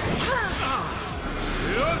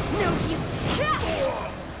 No use.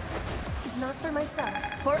 Not for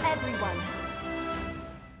myself, for everyone.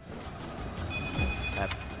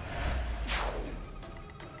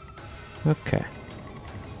 Okay.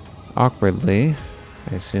 Awkwardly,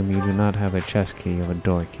 I assume you do not have a chest key, you have a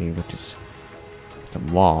door key, which is... it's a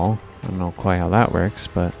wall. I don't know quite how that works,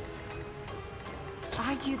 but...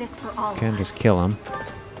 I do this for all can of just us. kill him.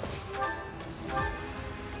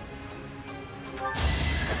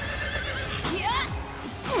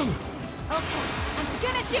 Okay, I'm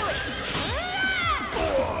gonna do it!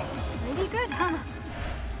 Pretty good, huh?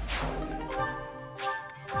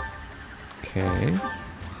 Okay.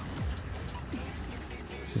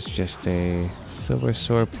 This is just a silver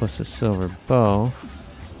sword plus a silver bow.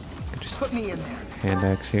 Could just Put me in there. hand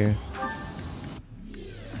axe here.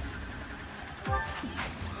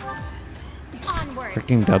 Onward!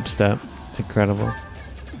 Freaking dubstep. It's incredible.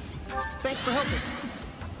 Thanks for helping.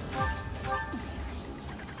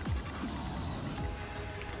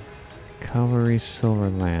 Cavalry silver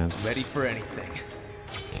lance. Ready for anything.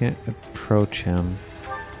 Can't approach him.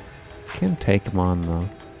 Can take him on though.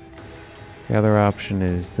 The other option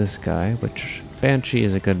is this guy, which Banshee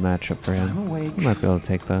is a good matchup for him. I'm awake. He might be able to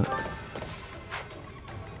take that.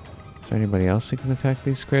 Is there anybody else who can attack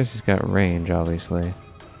these squares? He's got range, obviously.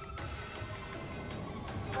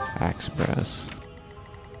 Axe Brass.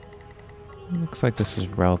 Looks like this is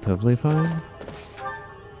relatively fine.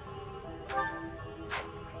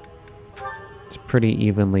 It's pretty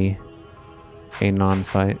evenly a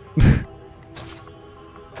non-fight.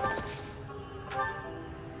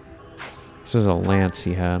 This was a lance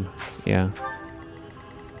he had. Yeah.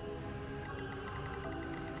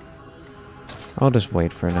 I'll just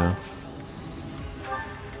wait for now.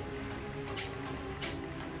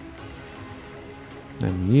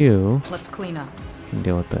 And you Let's clean up. can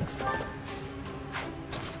deal with this.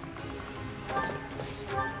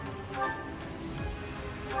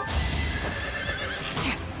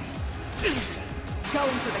 Going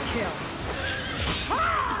for the kill.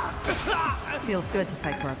 Feels good to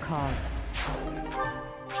fight for a cause.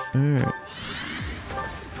 Alright.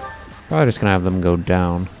 Probably just gonna have them go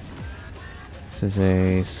down. This is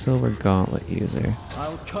a silver gauntlet user.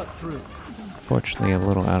 I'll cut through. Fortunately, a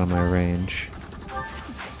little out of my range.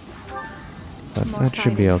 But More that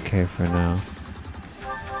should be fighting. okay for now.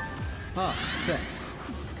 Ah, thanks.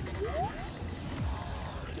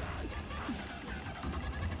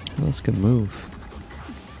 Well, that's a good move.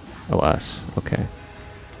 Oh, us. Okay.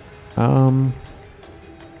 I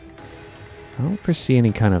don't foresee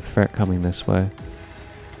any kind of threat coming this way.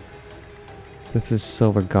 This is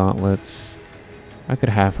silver gauntlets. I could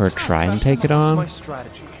have her try and take it That's on. my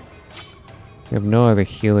strategy. We have no other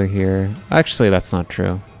healer here. Actually, that's not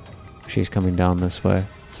true. She's coming down this way,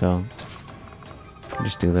 so I can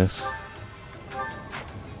just do this.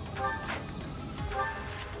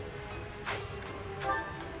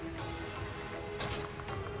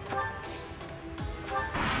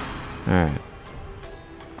 Alright.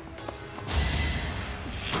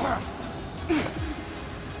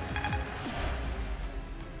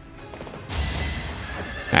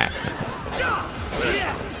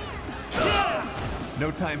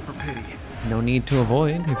 No time for pity. No need to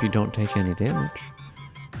avoid if you don't take any damage.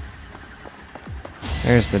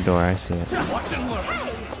 There's the door, I see it. Watch and learn.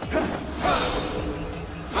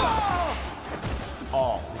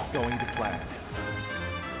 All is going to plan.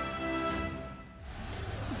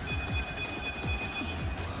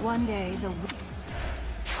 One day, the...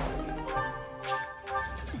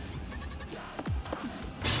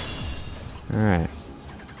 Alright.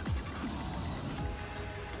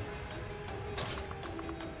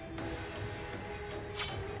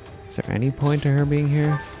 Is there any point to her being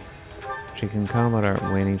here? She can combat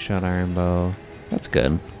our waning shot iron bow. That's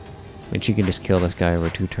good. I mean, she can just kill this guy over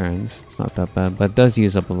 2 turns. It's not that bad, but it does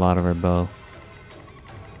use up a lot of her bow.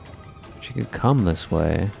 She could come this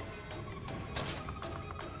way.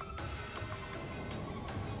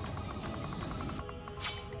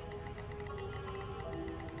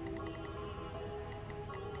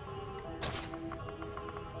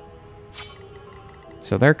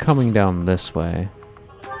 So they're coming down this way.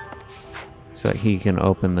 So that he can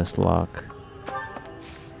open this lock.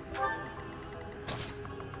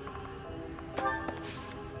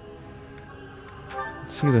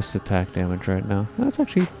 Let's see this attack damage right now. That's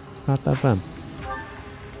actually not that bad.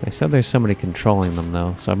 They said there's somebody controlling them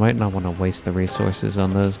though, so I might not want to waste the resources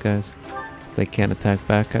on those guys. If they can't attack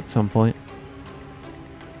back at some point.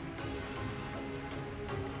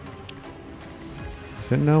 Is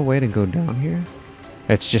there no way to go down here?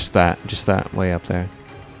 It's just that way up there.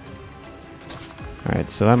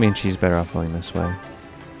 Alright, so that means she's better off going this way.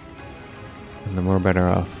 And then we're better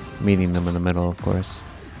off meeting them in the middle, of course.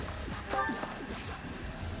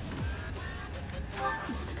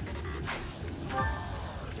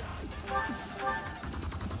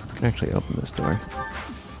 I can actually open this door.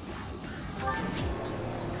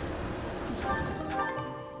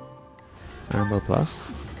 Armor plus.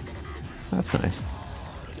 That's nice.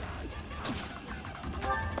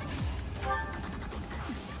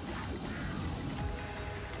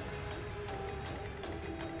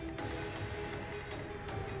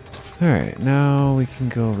 Alright, now we can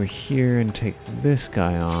go over here and take this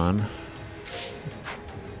guy on.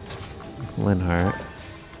 Linhart.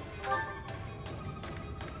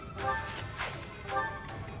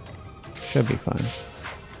 Should be fine.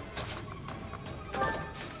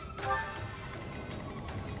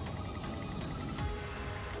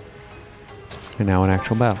 And now an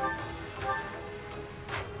actual battle.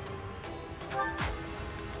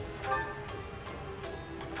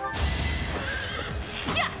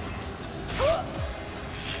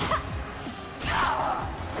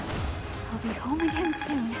 I'll be home again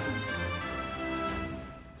soon.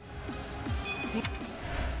 See?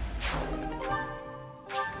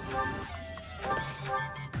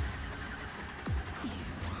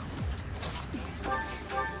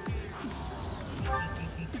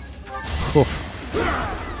 Oof.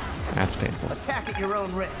 That's painful. Attack at your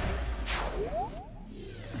own risk.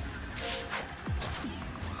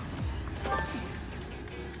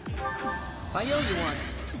 I owe you one.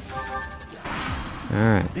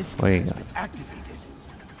 Alright, This what do you has got? been activated.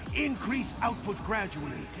 Increase output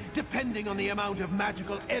gradually, depending on the amount of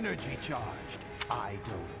magical energy charged. I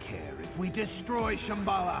don't care if we destroy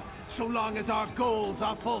Shambhala, so long as our goals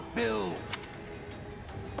are fulfilled.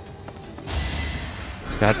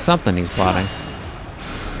 He's got something he's plotting.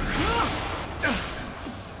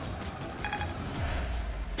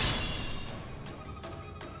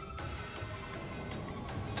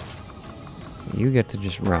 You get to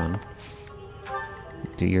just run.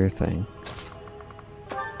 Do your thing.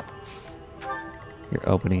 Your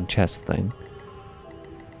opening chest thing.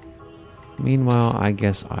 Meanwhile, I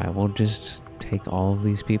guess I will just take all of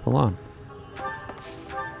these people on.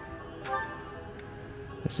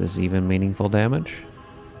 This is even meaningful damage.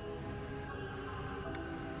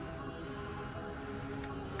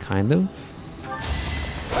 Kind of.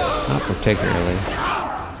 Not particularly.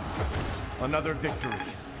 Another victory.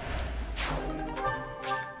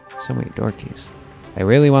 So many door keys. I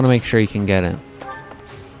really want to make sure you can get in.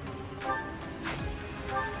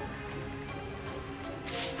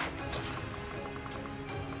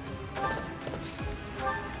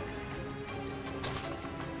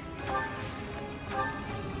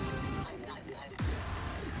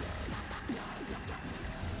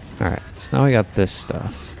 Alright, so now I got this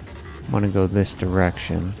stuff. I want to go this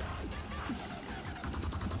direction.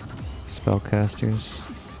 Spellcasters.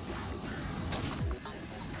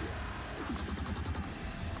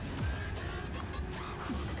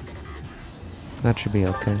 That should be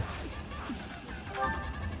okay.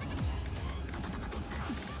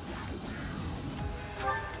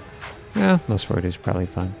 Yeah, most for it is probably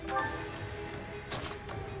fine.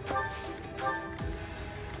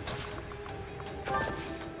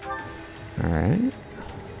 Alright.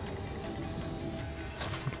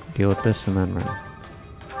 Deal with this and then run.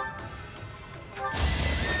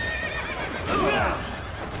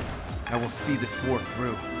 I will see this war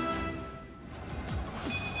through.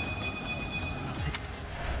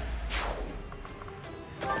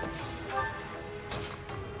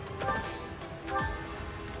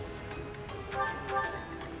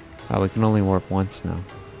 Oh, we can only warp once now.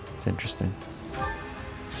 It's interesting.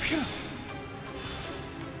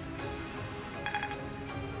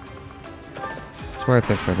 It's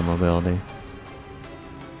worth it for the mobility.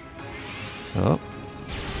 Oh.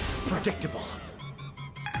 Predictable.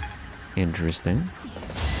 Interesting.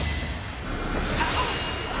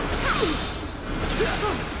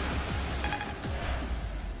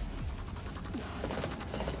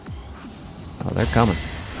 Oh, they're coming.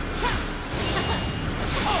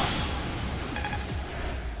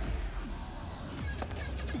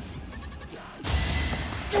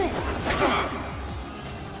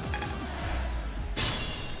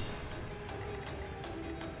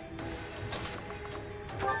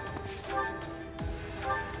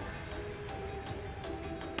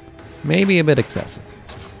 Maybe a bit excessive.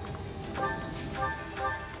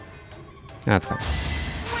 That's better.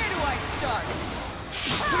 Where do I start?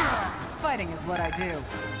 Fighting is what I do.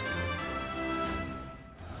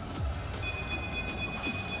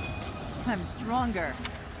 I'm stronger.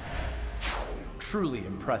 Truly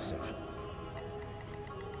impressive.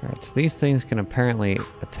 Alright, so these things can apparently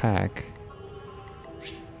attack.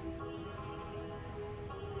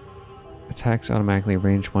 Attacks automatically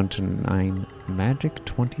range 1 to 9. Magic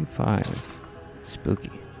 25. Spooky.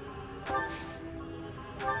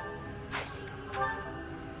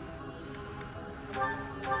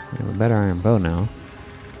 We have a better iron bow now.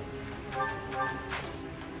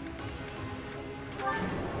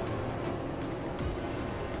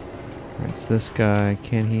 Alright, so this guy,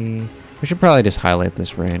 can he... We should probably just highlight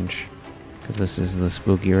this range, because this is the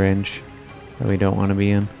spooky range that we don't want to be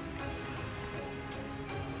in.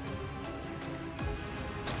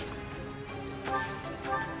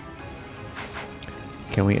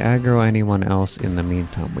 Can we aggro anyone else in the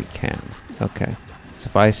meantime? We can. Okay. So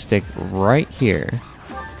if I stick right here,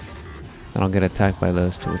 then I'll get attacked by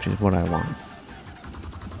those two, which is what I want.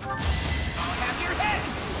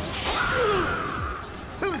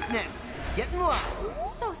 Who's next? Get in line.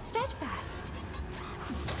 So steadfast.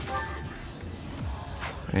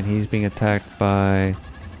 And he's being attacked by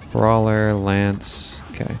Brawler, Lance.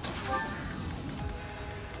 Okay.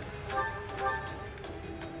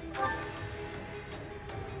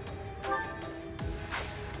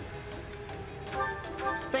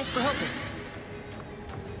 Thanks for helping.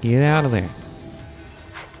 Get out of there.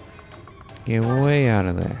 Get way out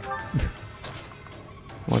of there.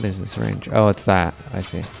 What is this range? Oh, it's that. I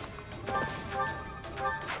see. Yes,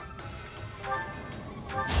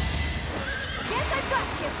 I've got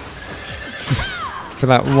you. For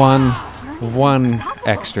that one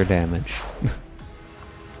extra damage.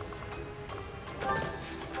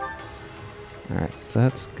 Alright, so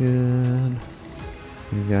that's good.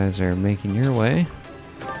 You guys are making your way.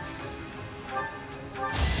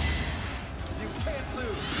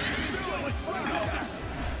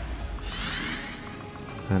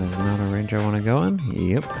 That is not a range I want to go in.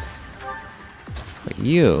 Yep. But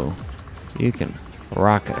you can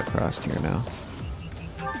rocket across here now.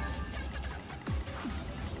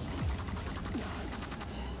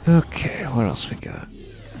 Okay, what else we got?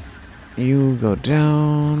 You go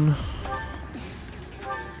down.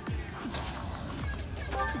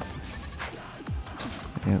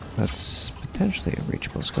 Yep, that's potentially a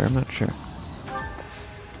reachable square, I'm not sure.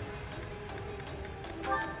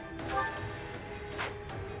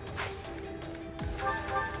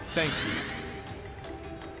 Thank you.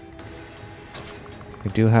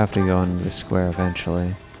 We do have to go into the square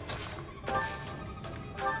eventually.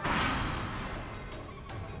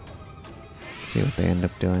 See what they end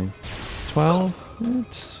up doing. 12?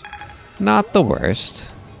 It's not the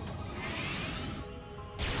worst.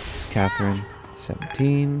 It's Catherine.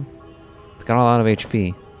 17. It's got a lot of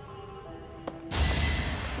HP.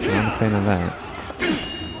 Not a fan of that.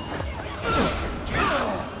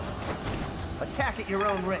 Attack at your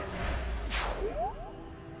own risk.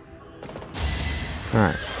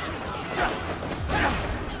 Alright.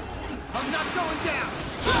 I'm not going down.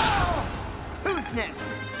 Who's next?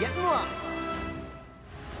 Get in line.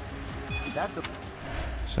 That's a...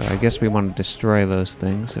 So I guess we want to destroy those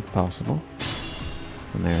things if possible.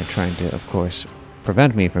 And they're trying to, of course,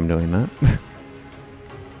 prevent me from doing that.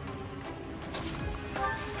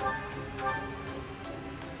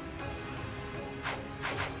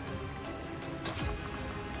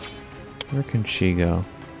 Where can she go?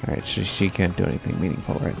 Alright, she can't do anything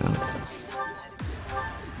meaningful right now.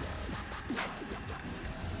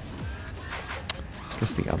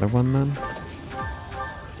 Guess the other one then?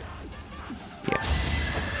 Yeah.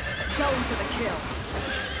 Going for the kill.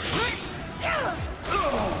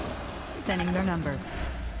 Thinning their numbers.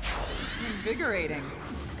 Invigorating.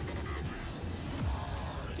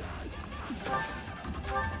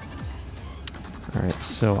 Alright,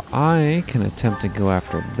 so I can attempt to go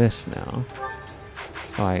after this now.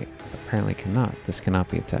 Oh, I apparently cannot. This cannot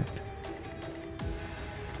be attacked.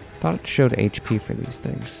 Thought it showed HP for these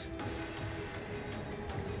things.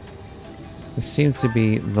 This seems to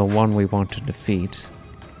be the one we want to defeat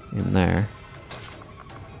in there.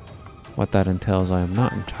 What that entails, I am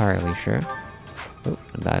not entirely sure. Oh,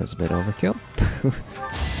 and that is a bit overkill.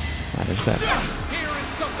 That is bad. Here is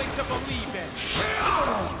something to believe in.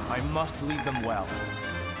 I must lead them well.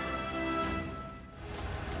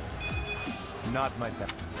 Not my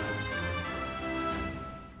best.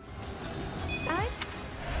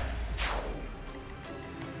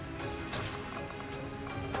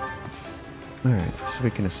 Alright, so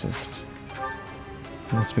we can assist.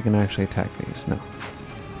 Unless we can actually attack these. No.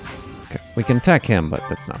 Okay, we can attack him, but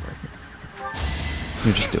that's not worth it.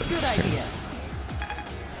 We just do it Good this turn. idea.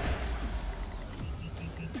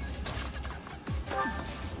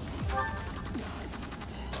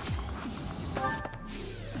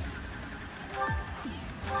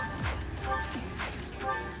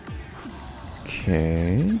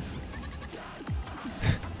 Okay.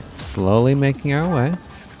 Slowly making our way.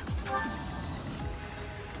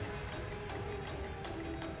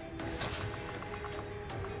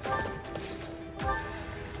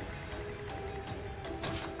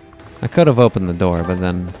 I could have opened the door, but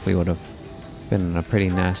then we would have been in a pretty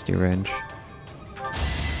nasty range.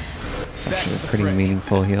 It's actually a pretty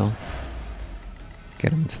meaningful heal.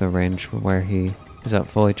 Get him to the range where he is at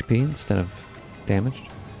full HP instead of damaged.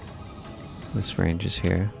 This range is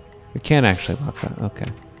here. We can't actually lock that.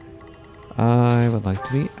 Okay. I would like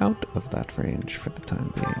to be out of that range for the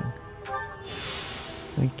time being.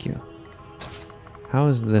 Thank you. How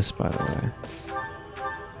is this, by the way?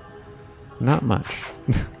 Not much.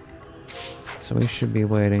 So we should be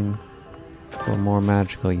waiting for more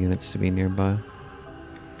magical units to be nearby.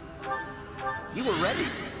 You were ready.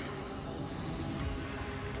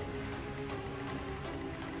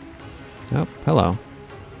 Oh, hello.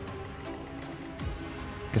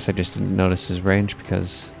 Guess I just didn't notice his range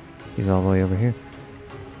because he's all the way over here.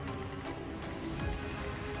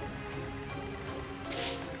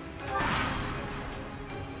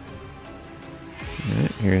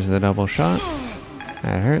 Alright, here's the double shot.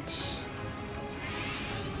 That hurts.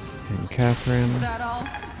 And Catherine. Is that all?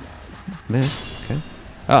 Miss. Okay.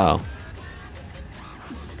 Uh-oh.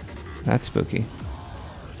 That's spooky.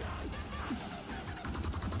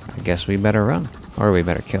 I guess we better run. Or we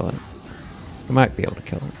better kill it. We might be able to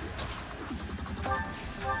kill it.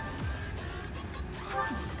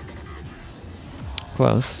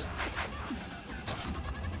 Close.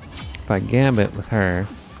 If I gambit with her,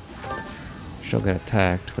 she'll get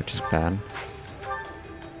attacked, which is bad.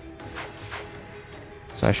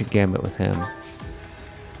 So I should gambit with him.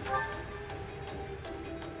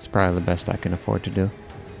 It's probably the best I can afford to do.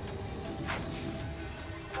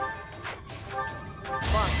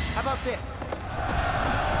 Fine. How about this?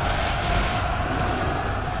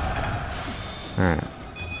 Alright.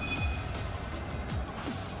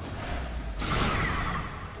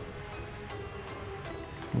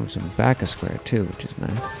 Moves him back a square too, which is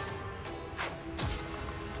nice.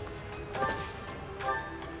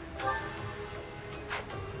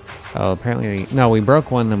 Oh, apparently... No, we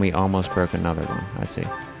broke one, then we almost broke another one. I see.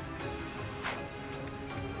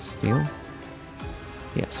 Steal?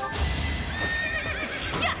 Yes.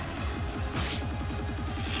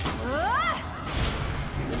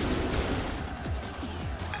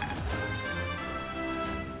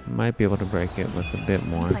 Might be able to break it with a bit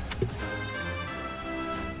more.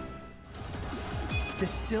 This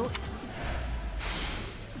still...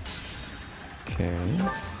 Okay.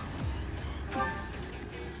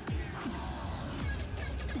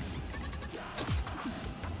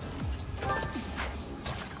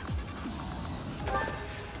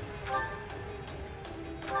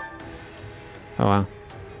 Oh wow.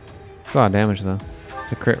 It's a lot of damage though.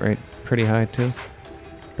 It's a crit rate pretty high too.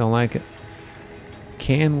 Don't like it.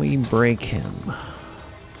 Can we break him?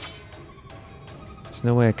 There's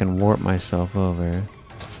no way I can warp myself over.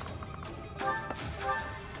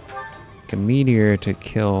 Like a meteor to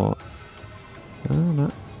kill... Oh,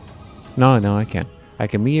 no. No, I can't. I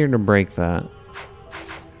can meteor to break that.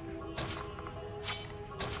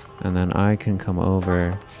 And then I can come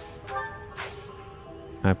over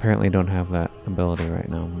I apparently don't have that ability right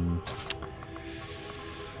now.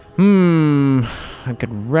 I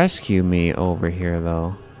could rescue me over here,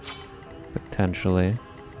 though. Potentially.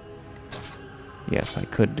 Yes, I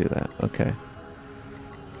could do that. Okay.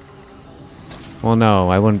 Well, no,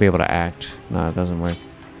 I wouldn't be able to act. No, it doesn't work.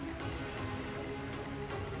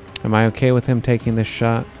 Am I okay with him taking this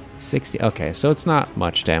shot? 60. Okay, so it's not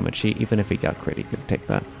much damage. Even if he got crit, he could take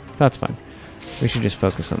that. That's fine. We should just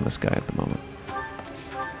focus on this guy at the moment.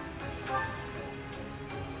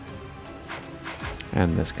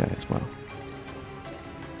 And this guy as well.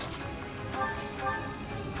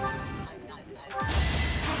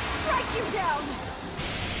 Strike you down.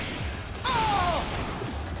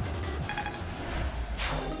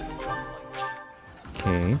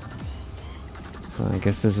 Okay. So I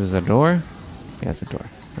guess this is a door? Yeah, it's a door.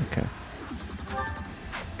 Okay.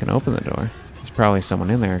 Can open the door. There's probably someone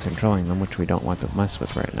in there controlling them, which we don't want to mess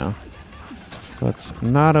with right now. So let's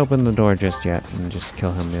not open the door just yet and just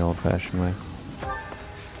kill him the old-fashioned way.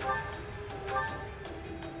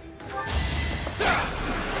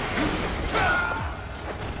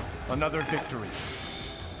 Another victory.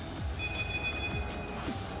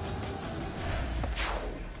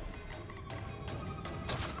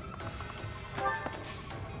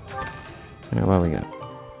 Alright, what we got?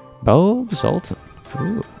 Bow Zoltan.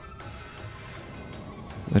 Ooh.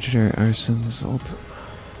 Legendary Arson Zoltan.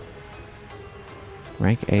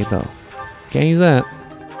 Rank A bow. Can't use that.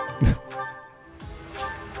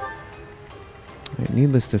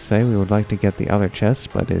 Needless to say, we would like to get the other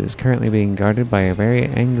chest, but it is currently being guarded by a very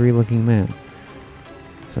angry looking man.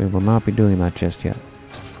 So we will not be doing that just yet.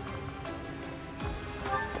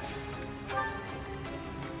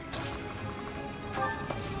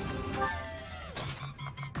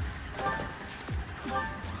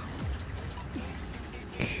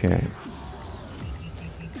 Okay.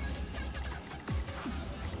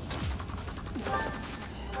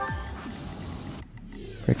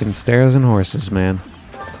 Frickin' stairs and horses, man.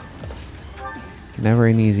 Never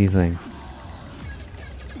an easy thing.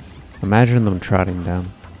 Imagine them trotting down.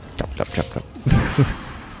 Chop, chop, chop, chop.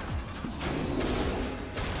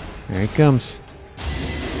 There he comes.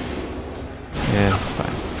 Yeah, it's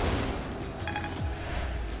fine.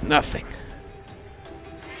 It's nothing.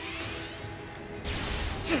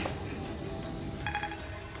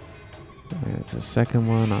 There's a second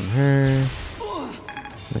one on her.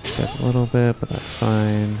 Which does a little bit, but that's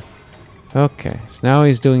fine. Okay, so now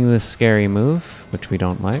he's doing this scary move, which we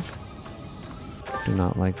don't like. Do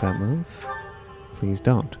not like that move. Please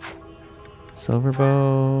don't. Silver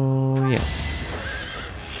bow, yes.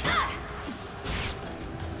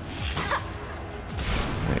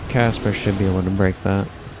 Alright, Casper should be able to break that.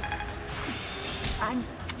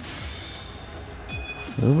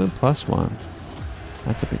 Movement +1.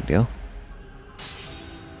 That's a big deal.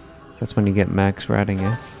 That's when you get max riding,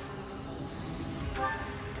 eh?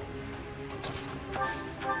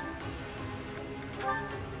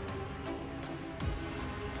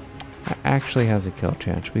 That actually has a kill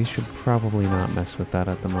chance. We should probably not mess with that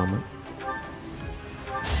at the moment.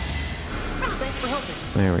 Thanks for helping.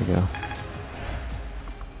 There we go.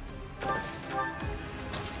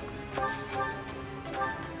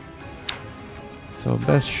 So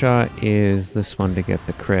best shot is this one to get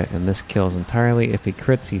the crit, and this kills entirely. If he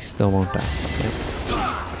crits, he still won't die. Yep.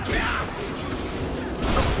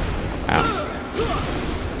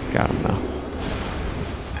 Ow. Got him though.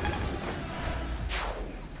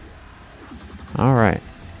 Alright.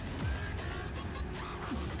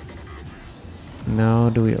 Now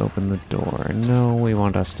do we open the door? No, we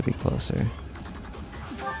want us to be closer.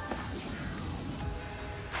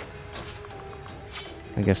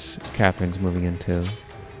 I guess Catherine's moving in too.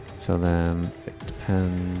 So then it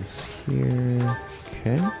depends here.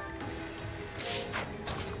 Okay.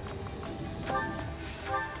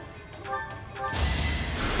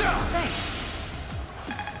 Thanks.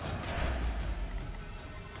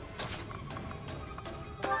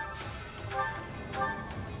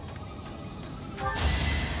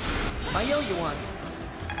 I owe you one.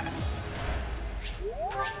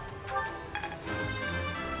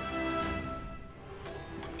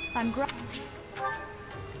 I'm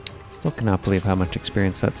Still cannot believe how much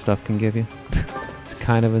experience that stuff can give you. It's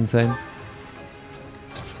kind of insane.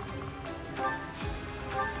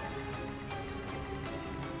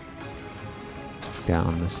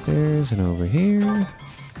 Down the stairs and over here.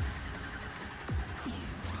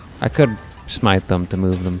 I could smite them to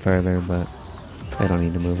move them further, but they don't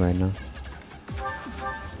need to move right now.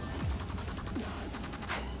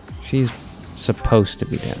 She's supposed to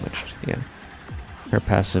be damaged, yeah. Her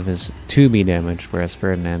passive is to be damaged, whereas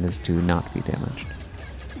Ferdinand is to not be damaged.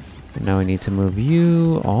 And now I need to move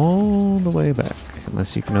you all the way back.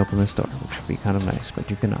 Unless you can open this door, which would be kind of nice, but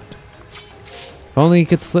you cannot. If only you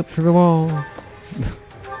could slip through the wall.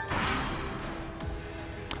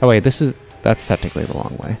 Oh wait, that's technically the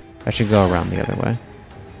long way. I should go around the other way.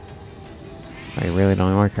 Oh, you really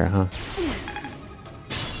don't work here, huh?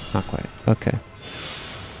 Not quite. Okay.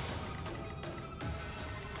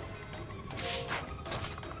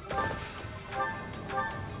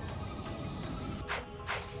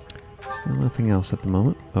 Still nothing else at the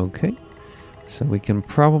moment. Okay. So we can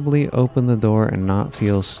probably open the door and not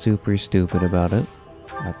feel super stupid about it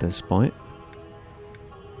at this point.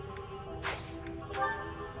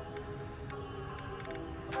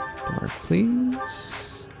 Door, please.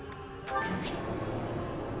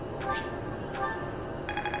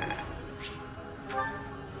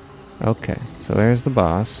 Okay, so there's the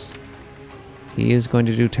boss. He is going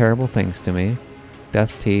to do terrible things to me.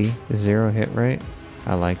 Death T, 0 hit rate.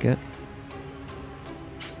 I like it.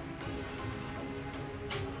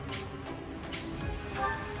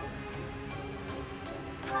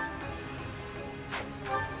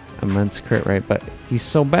 Immense crit rate, but he's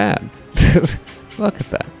so bad. Look at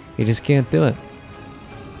that. He just can't do it.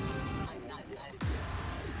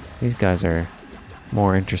 These guys are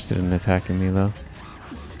more interested in attacking me, though.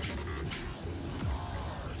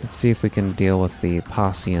 Let's see if we can deal with the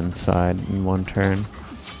posse inside in one turn.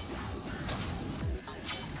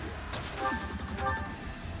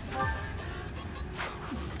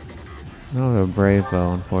 Another brave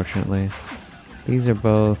bow, unfortunately. These are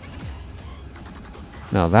both...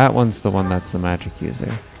 No, that one's the one that's the magic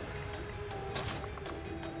user.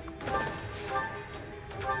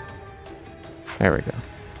 There we go.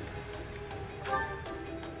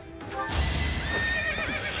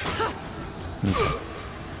 Okay.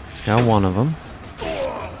 Now one of them.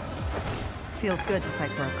 Feels good to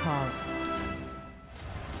fight for a cause.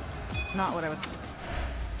 Not what I was...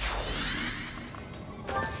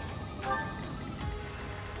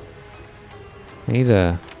 I need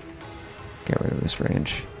to get rid of this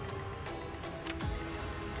range.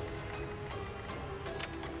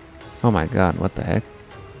 Oh my god, what the heck?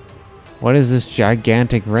 What is this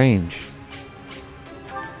gigantic range?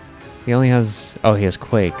 He only has... Oh, he has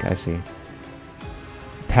Quake, I see.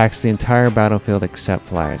 Attacks the entire battlefield except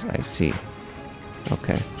flyers, I see.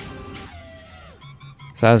 Okay.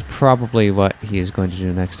 So that is probably what he is going to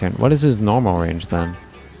do next turn. What is his normal range then?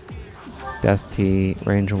 Death T,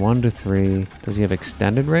 range 1 to 3. Does he have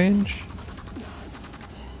extended range?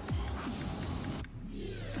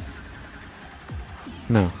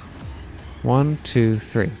 No. 1, 2,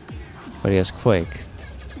 3. But he has Quake.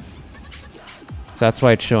 So that's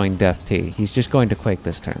why it's showing Death T. He's just going to Quake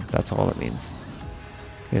this turn. That's all it means.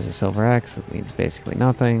 He has a Silver Axe. That means basically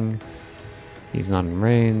nothing. He's not in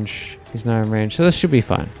range. He's not in range. So this should be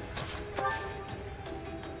fine.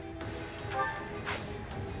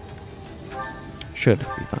 Should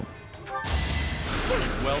be fine.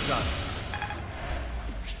 Well done.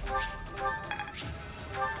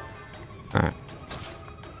 Alright.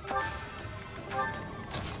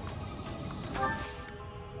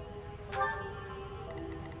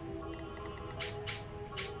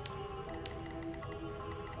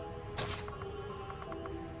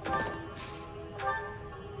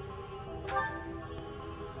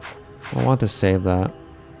 I want to save that,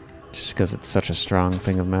 just because it's such a strong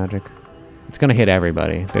thing of magic. It's gonna hit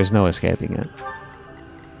everybody. There's no escaping it.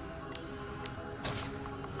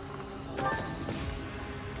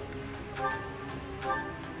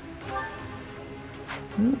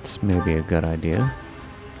 That's maybe a good idea.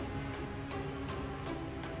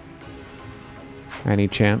 Any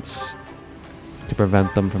chance to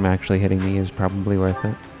prevent them from actually hitting me is probably worth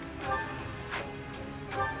it.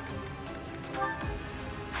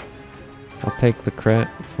 I'll take the crit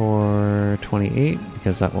for 28,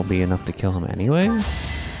 because that will be enough to kill him anyway.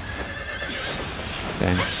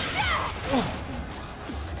 Dang.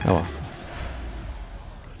 Oh well.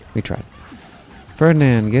 We tried.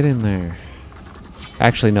 Ferdinand, get in there.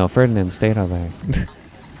 Actually, no, Ferdinand, stay out there.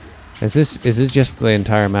 Is this just the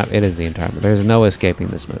entire map? It is the entire map. There's no escaping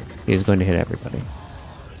this move. He's going to hit everybody.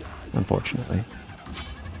 Unfortunately.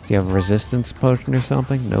 Do you have a resistance potion or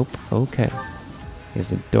something? Nope. Okay. He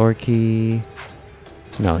has a door key.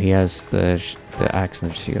 No, he has the axe and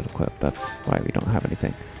the shield equipped. That's why we don't have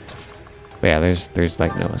anything. But yeah, there's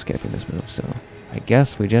like no escaping this move, so I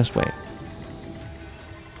guess we just wait.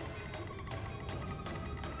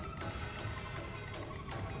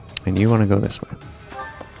 And you want to go this way.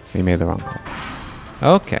 We made the wrong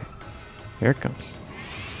call. Okay. Here it comes.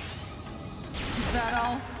 Is that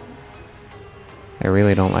all? I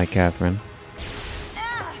really don't like Catherine.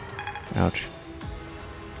 Ouch.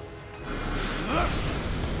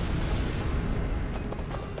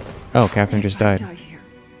 Oh, Catherine just died. Die here.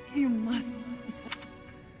 You must.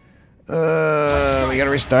 We gotta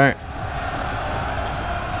restart.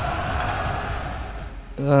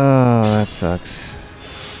 Oh, that sucks.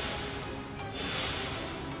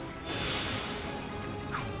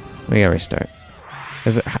 We gotta restart.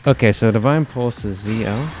 Is it okay? So Divine Pulse is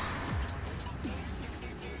ZL.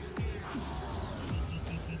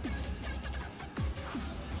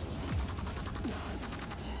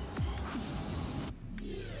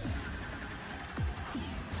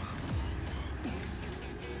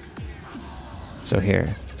 So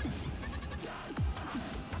here.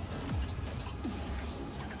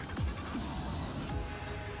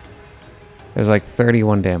 There's like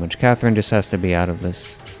 31 damage. Catherine just has to be out of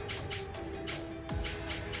this.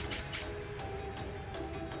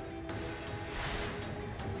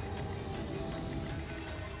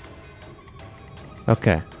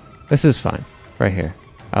 Okay. This is fine. Right here.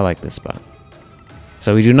 I like this spot.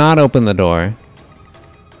 So we do not open the door.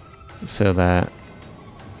 So that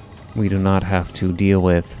we do not have to deal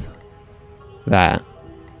with that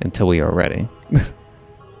until we are ready.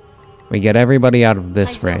 We get everybody out of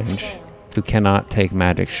this range who cannot take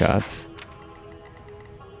magic shots.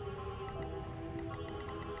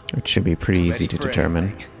 It should be pretty easy to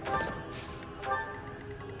determine.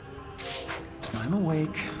 I'm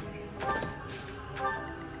awake.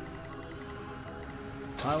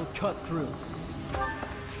 I'll cut through.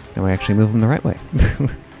 And we actually move them the right way.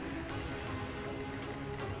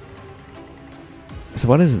 So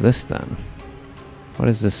what is this then? What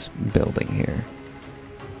is this building here?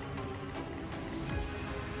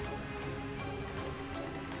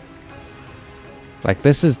 Like,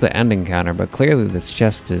 this is the end encounter, but clearly this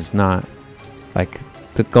chest is not. Like,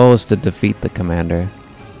 the goal is to defeat the commander.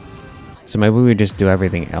 So maybe we just do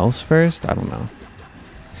everything else first? I don't know.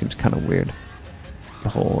 Seems kind of weird, the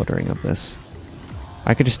whole ordering of this.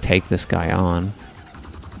 I could just take this guy on.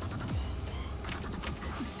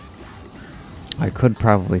 I could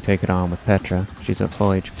probably take it on with Petra. She's at full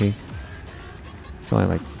HP. It's only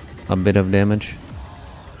like a bit of damage.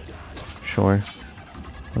 Sure.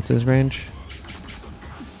 What's his range?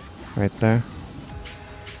 Right there.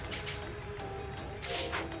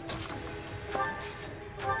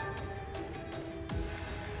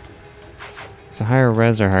 It's a higher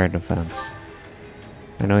res or higher defense?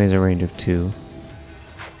 I know he's a range of 2.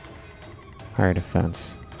 Higher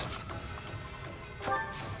defense.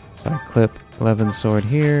 So I equip 11 sword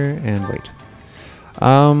here and wait.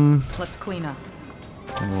 Let's clean up.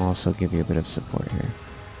 And we'll also give you a bit of support here.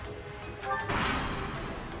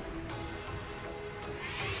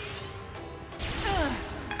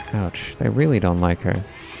 Ouch. They really don't like her.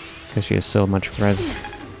 Because she has so much res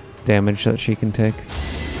damage that she can take.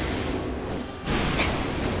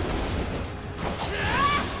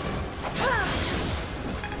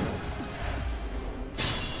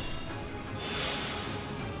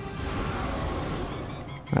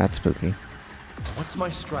 That's spooky. What's my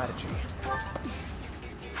strategy?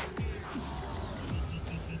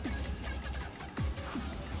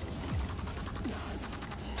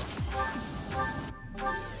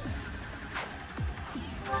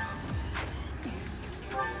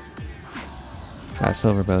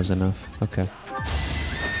 Silver bow's enough. Okay.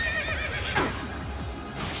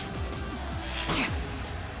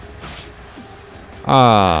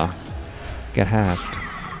 Ah, get halved.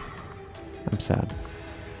 I'm sad.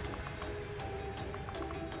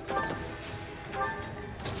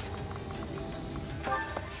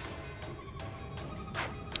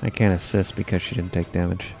 I can't assist because she didn't take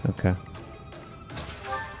damage. Okay.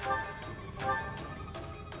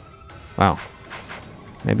 Wow.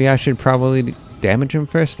 Maybe I should probably damage him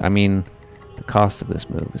first? I mean, the cost of this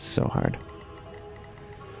move is so hard.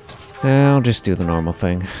 I'll just do the normal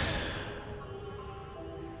thing.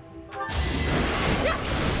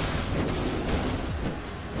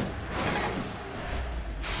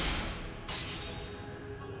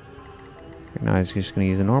 Now he's just going to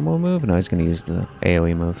use a normal move? No, he's going to use the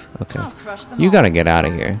AoE move. Okay. You got to get out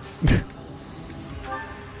of here.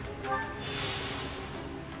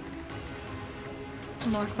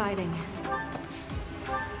 More fighting.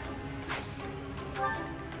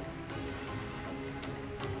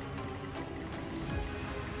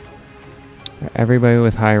 Everybody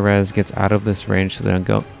with high res gets out of this range so they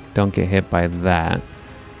don't get hit by that.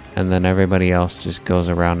 And then everybody else just goes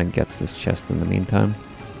around and gets this chest in the meantime.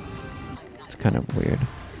 It's kind of weird.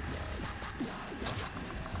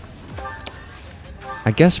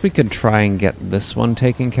 I guess we could try and get this one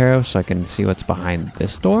taken care of so I can see what's behind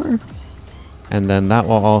this door. And then that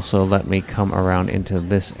will also let me come around into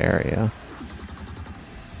this area.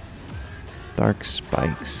 Dark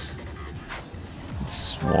spikes.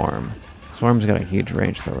 Swarm. Swarm's got a huge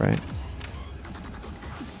range though, right?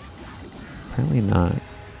 Apparently not.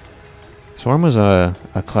 Swarm was a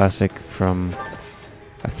classic from,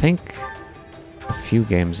 I think, a few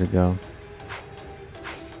games ago.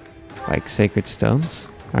 Like Sacred Stones.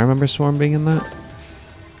 I remember Swarm being in that.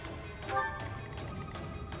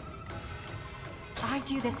 I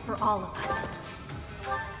do this for all of us.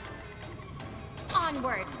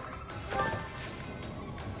 Onward.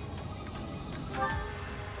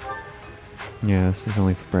 Yeah, this is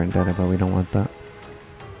only for Vendetta, but we don't want that.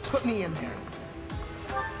 Put me in there.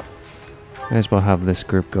 Might as well have this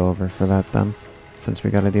group go over for that then, since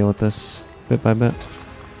we gotta deal with this bit by bit.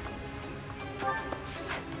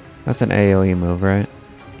 That's an AoE move, right?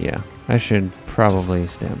 Yeah, I should probably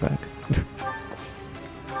stand back.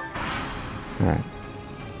 Alright.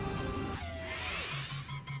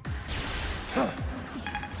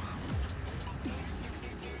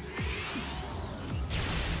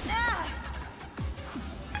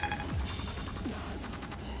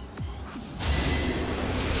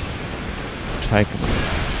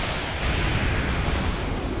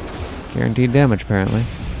 Guaranteed damage, apparently.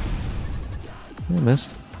 I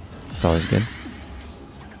missed. It's always good.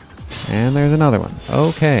 And there's another one.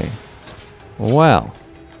 Okay. Well,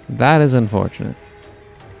 that is unfortunate.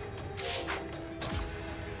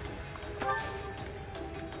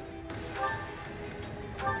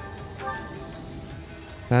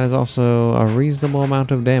 That is also a reasonable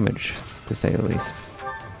amount of damage, to say the least.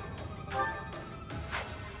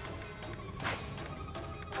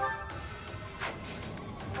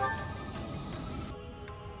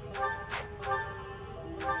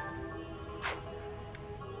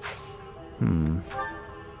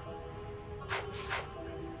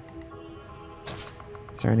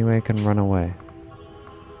 Is there any way I can run away?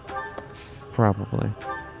 Probably.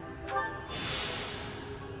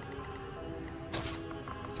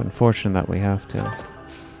 It's unfortunate that we have to.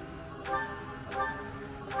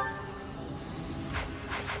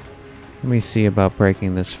 Let me see about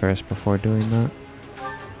breaking this first before doing that.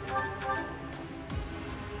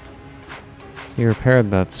 He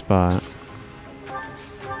repaired that spot.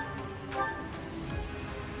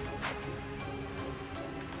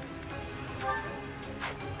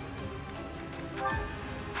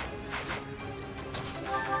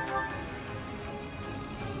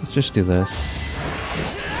 Let's just do this.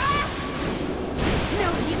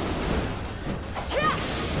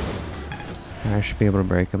 I should be able to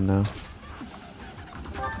break him now.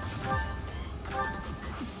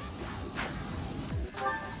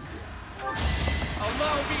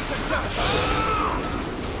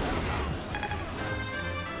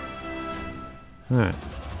 Alright.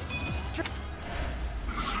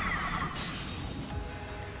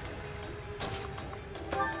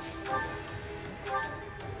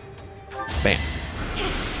 Bam.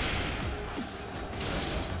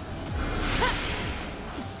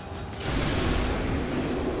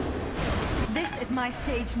 This is my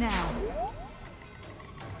stage now.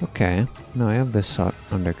 Okay. No, I have this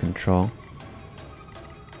under control.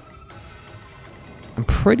 I'm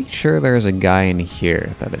pretty sure there's a guy in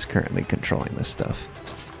here that is currently controlling this stuff.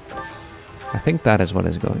 I think that is what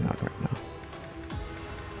is going on right now.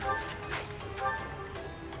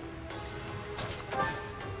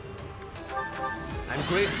 I'm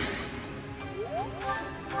grateful.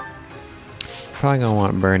 Probably gonna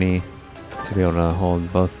want Bernie to be able to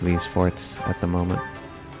hold both of these forts at the moment.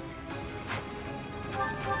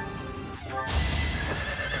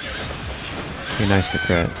 Be nice to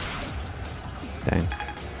crit. Dang.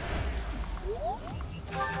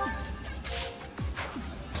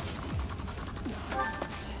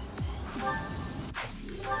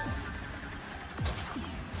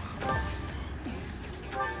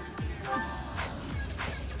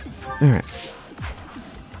 Alright.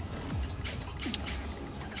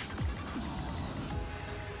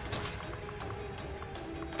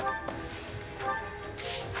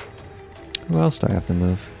 Who else do I have to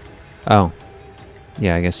move? Oh.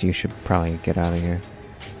 Yeah, I guess you should probably get out of here.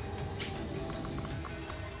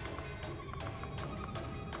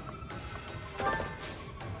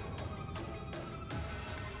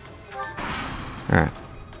 Alright.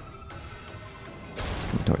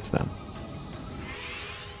 Come towards them.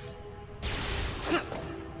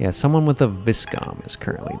 Yeah, someone with a Viscom is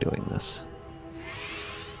currently doing this.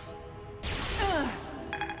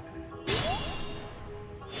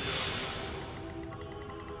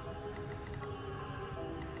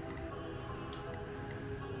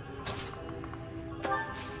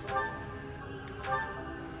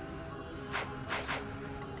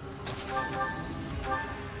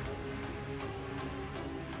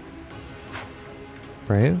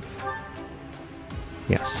 Brave?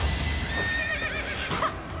 Yes.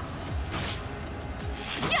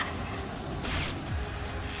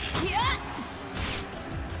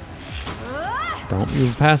 Don't you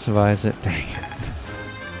pacifize it. Dang it.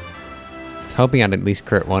 I was hoping I'd at least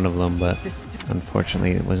crit one of them, but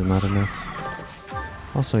unfortunately it was not enough.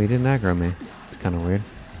 Also, he didn't aggro me. It's kind of weird.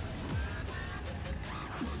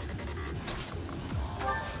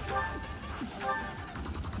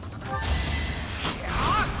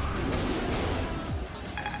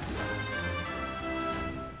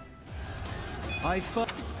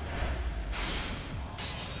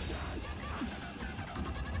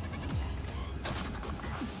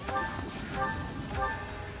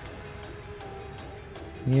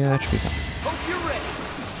 Yeah, that should be fine. Hope you're ready.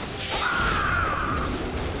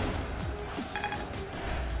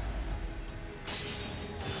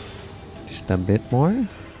 Just a bit more.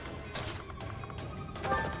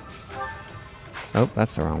 Oh,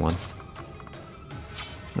 that's the wrong one.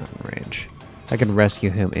 It's not in range. I can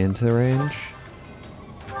rescue him into the range.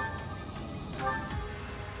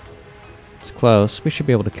 It's close. We should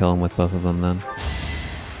be able to kill him with both of them then.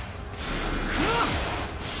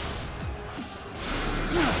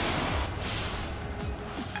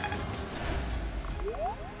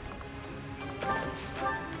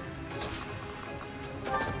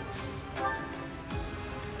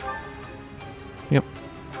 Yep.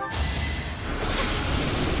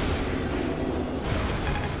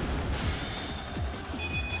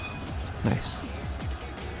 Nice.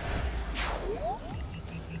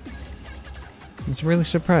 I'm really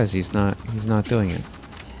surprised he's not doing it.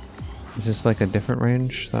 Is this like a different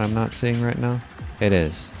range that I'm not seeing right now? It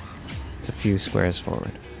is. It's a few squares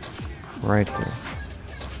forward. Right here.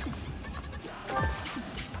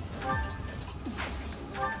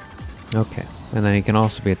 Okay. And then he can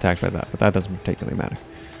also be attacked by that, but that doesn't particularly matter.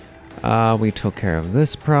 We took care of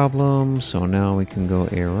this problem, so now we can go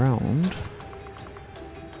around.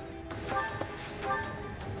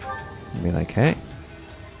 And be like, hey,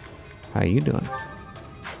 how you doing?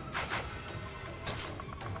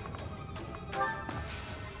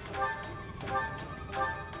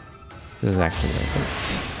 This is actually right there.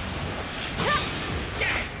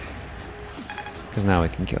 Because now we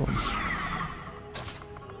can kill him.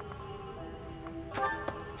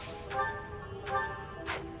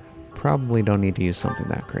 Probably don't need to use something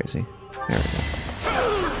that crazy. There we go.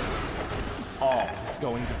 All is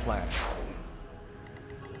going to plan.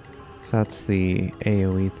 So that's the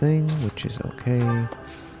AoE thing, which is okay.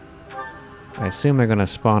 I assume they're gonna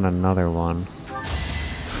spawn another one.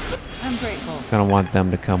 I'm grateful. Gonna want them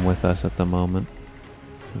to come with us at the moment.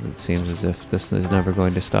 Since it seems as if this is never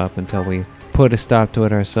going to stop until we put a stop to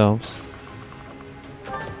it ourselves.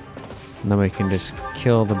 And then we can just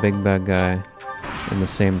kill the big bad guy in the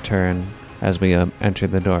same turn as we enter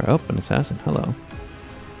the door. Oh, an assassin. Hello.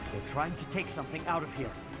 They're trying to take something out of here.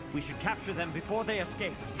 We should capture them before they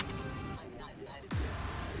escape.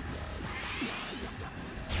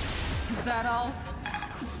 Is that all?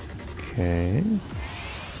 Okay.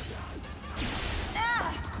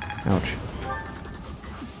 Ouch.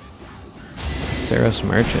 Saros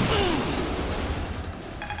merchants.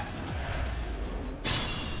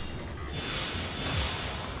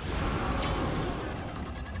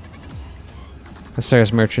 The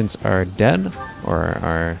Saros merchants are dead or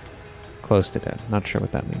are close to dead. Not sure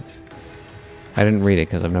what that means. I didn't read it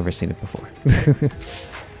because I've never seen it before.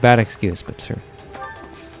 Bad excuse, but sure.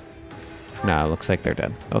 Nah, it looks like they're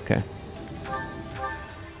dead. Okay.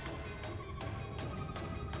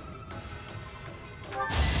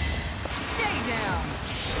 Stay down!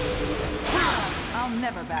 I'll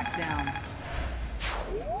never back down.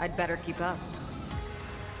 I'd better keep up.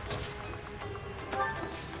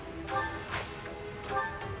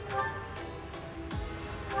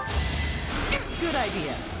 Good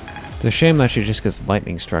idea. It's a shame that she just gets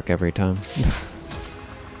lightning struck every time.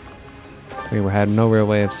 We had no real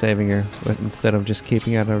way of saving her, but instead of just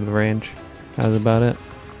keeping out of the range, that was about it.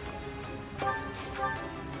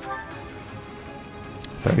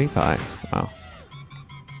 35. Wow.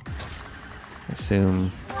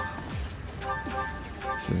 Assume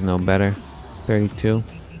this is no better. 32.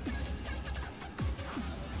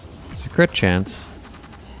 It's a crit chance.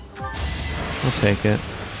 I'll take it.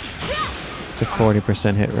 It's a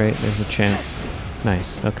 40% hit rate. There's a chance.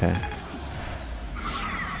 Nice. Okay.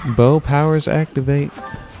 Bow powers activate.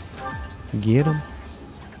 Get him.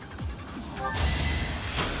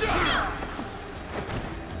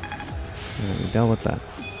 Yeah, we dealt with that.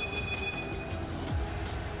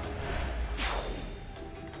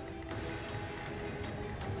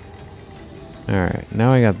 Alright,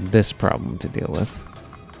 now I got this problem to deal with.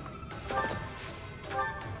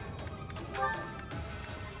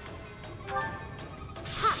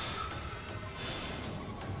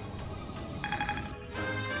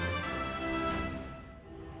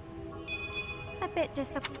 bit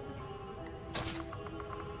disappointed.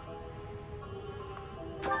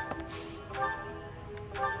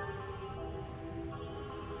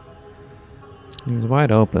 He's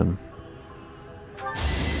wide open.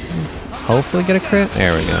 Hopefully get a crit.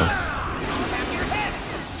 There we go.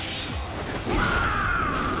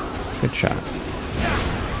 Good shot.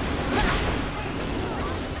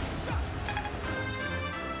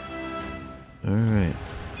 All right.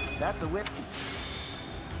 That's a whip.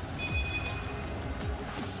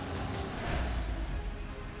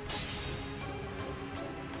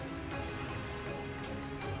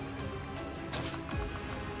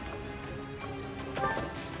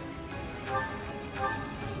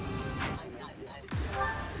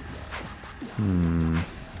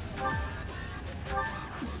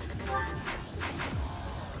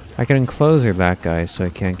 I can enclosure that guy so I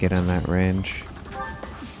can't get in that range.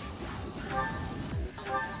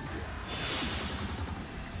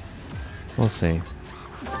 We'll see.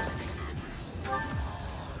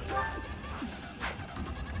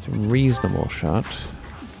 It's a reasonable shot.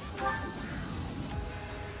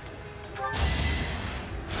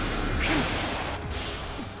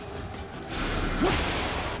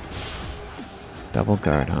 Double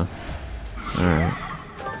guard, huh? Alright.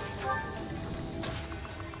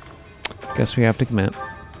 Guess we have to commit.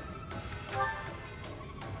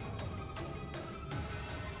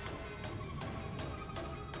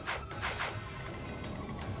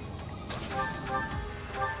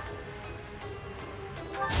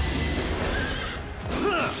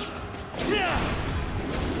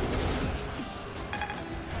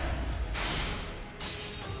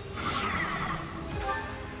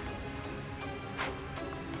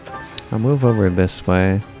 I'll move over this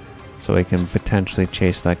way so we can potentially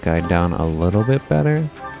chase that guy down a little bit better.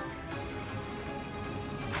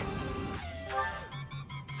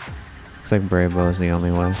 Looks like Brave Bow is the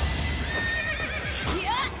only way.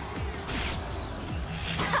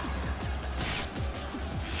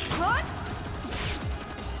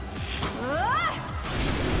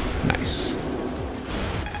 Nice.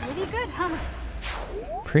 Pretty good, huh?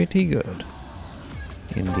 Pretty good.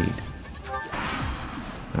 Indeed.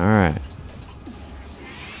 Alright.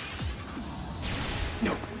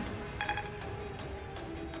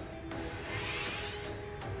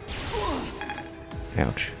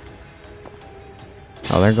 Ouch.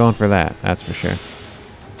 Oh, they're going for that, that's for sure.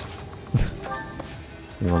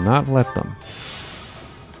 We will not let them.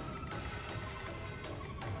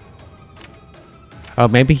 Oh,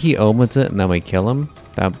 maybe he opens it and then we kill him?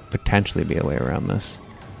 That would potentially be a way around this.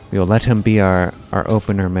 We will let him be our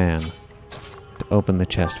opener man. To open the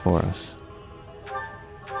chest for us. I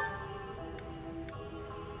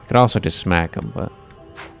could also just smack him, but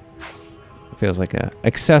it feels like a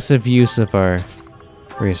excessive use of our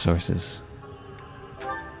resources.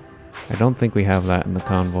 I don't think we have that in the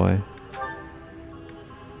convoy.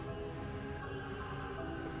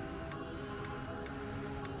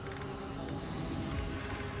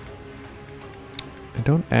 I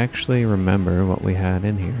don't actually remember what we had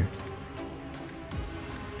in here.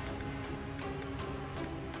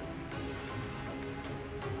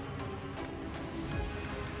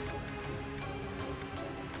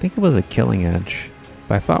 I think it was a killing edge,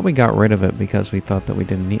 but I thought we got rid of it because we thought that we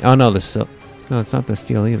didn't need. Oh no, the steel. No, it's not the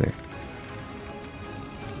steel either.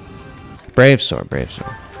 Brave sword, brave sword.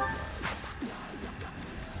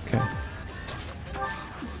 Okay.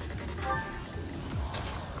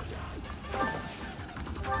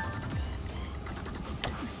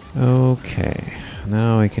 Okay,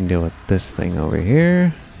 now we can deal with this thing over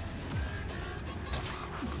here.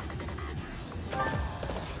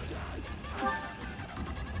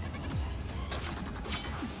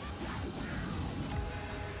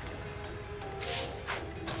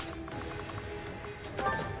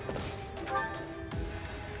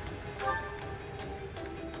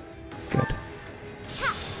 Good.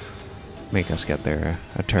 Make us get there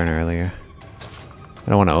a turn earlier. I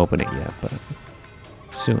don't want to open it yet, but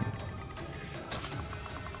soon.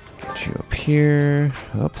 Get you up here.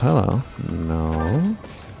 Oh, hello. No.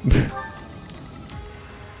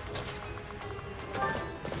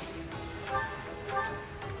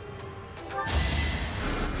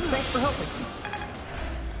 Thanks for helping.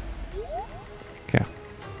 Okay.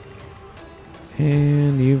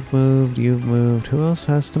 And you've moved, you've moved. Who else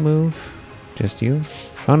has to move? Just you?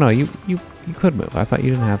 Oh no, you could move. I thought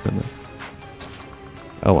you didn't have to move.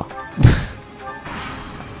 Oh well.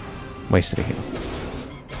 Wasted a heal.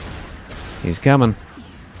 He's coming.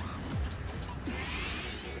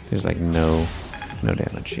 There's like no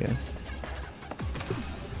damage yet.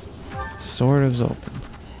 Sword of Zoltan.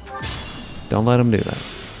 Don't let him do that.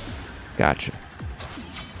 Gotcha.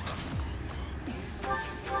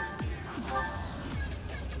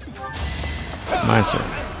 My sword.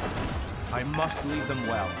 I must leave them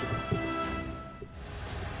well.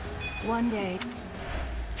 One day.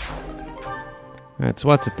 Alright, so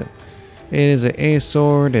what's it do? It is an A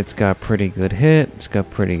sword. It's got pretty good hit. It's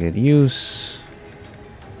got pretty good use.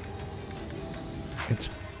 It's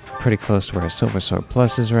pretty close to where Silver Sword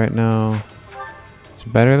Plus is right now. It's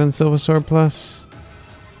better than Silver Sword Plus.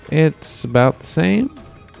 It's about the same.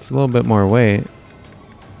 It's a little bit more weight.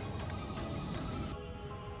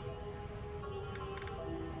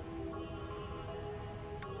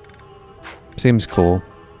 Seems cool.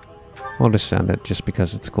 We'll just send it just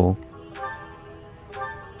because it's cool.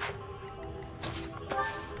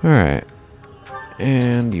 Alright.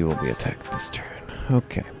 And you will be attacked this turn.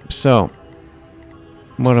 Okay, so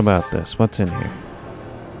what about this? What's in here?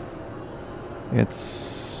 It's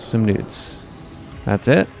some dudes. That's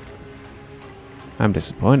it? I'm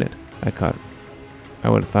disappointed. I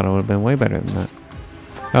would have thought it would have been way better than that.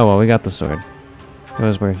 Oh well, we got the sword. It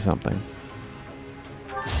was worth something.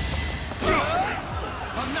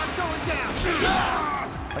 I'm not going down!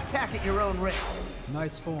 Attack at your own risk.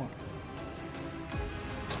 Nice form.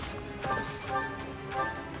 I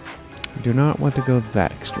do not want to go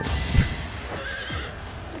that extreme. Sorry,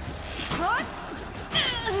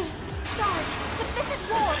 but this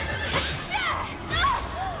is war.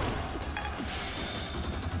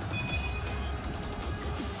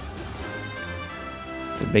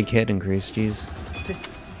 It's a big hit increase, jeez. This...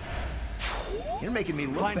 You're making me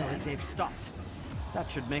look Finally, bad. they've stopped.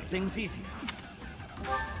 That should make things easier.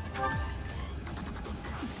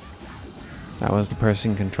 That was the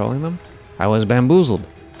person controlling them? I was bamboozled.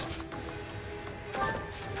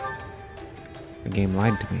 The game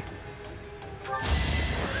lied to me.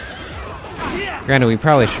 Granted, we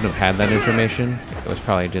probably should have had that information. It was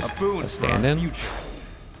probably just a stand-in.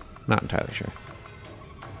 Not entirely sure.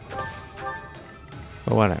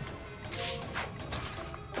 But whatever.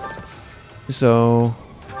 So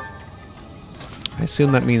I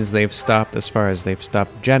assume that means they've stopped as far as they've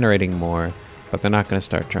stopped generating more, but they're not going to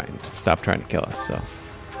stop trying to kill us. So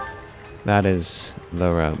that is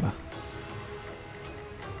the rub.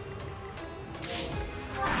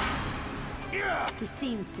 He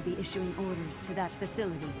seems to be issuing orders to that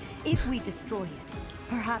facility. If we destroy it,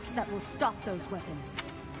 perhaps that will stop those weapons.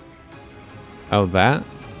 Oh, that?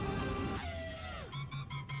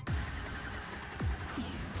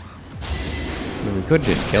 I mean, we could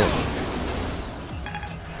just kill him.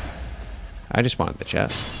 I just wanted the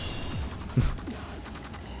chest.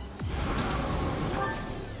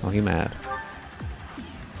 Oh, he mad.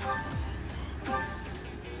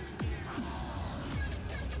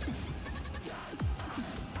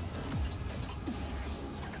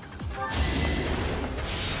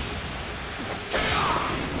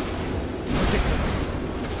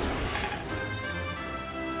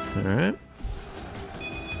 Alright.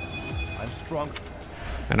 I'm strong.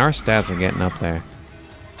 And our stats are getting up there.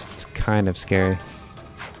 It's kind of scary.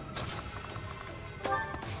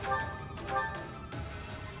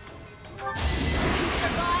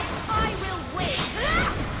 I will win.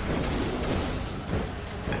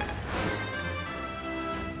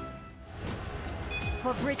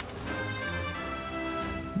 For Brit.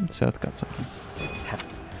 Seth got something.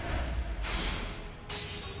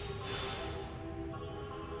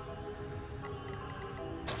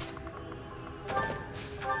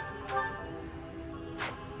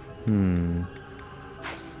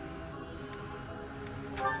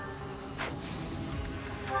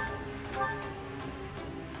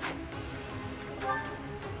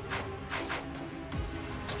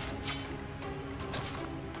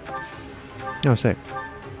 No, sick.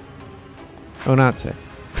 Oh, not sick.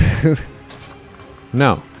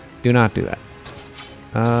 No, do not do that.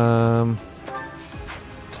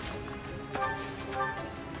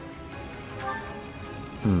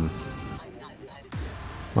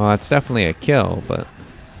 Well, that's definitely a kill, but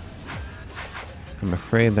I'm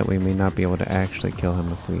afraid that we may not be able to actually kill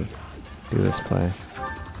him if we do this play. If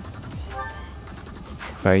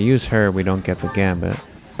I use her, we don't get the gambit.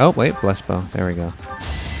 Oh, wait, bless bow. There we go.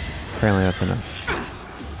 Apparently that's enough.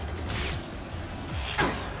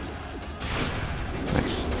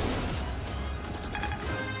 Nice.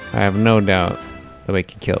 I have no doubt that we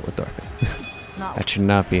can kill it with Dorothy. No. That should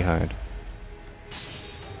not be hard.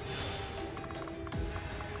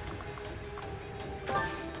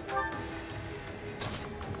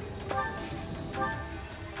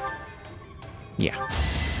 Yeah.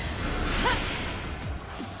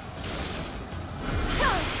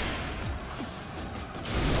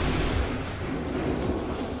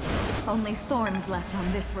 Only thorns left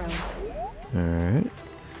on this rose. Alright.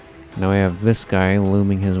 Now we have this guy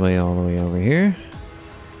looming his way all the way over here.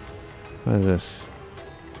 What is this?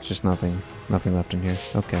 It's just nothing. Nothing left in here.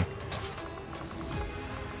 Okay.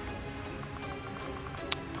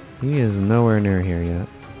 He is nowhere near here yet.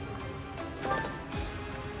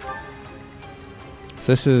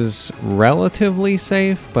 So this is relatively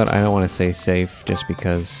safe, but I don't want to say safe just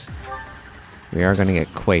because we are going to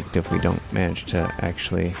get quaked if we don't manage to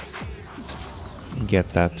actually get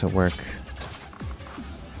that to work.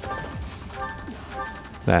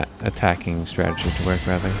 That attacking strategy to work,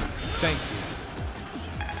 rather. Thank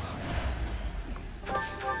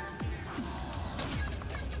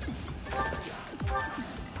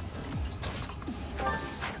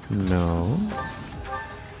you. No.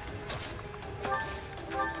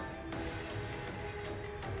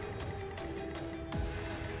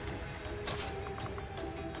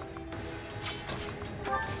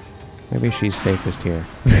 Maybe she's safest here.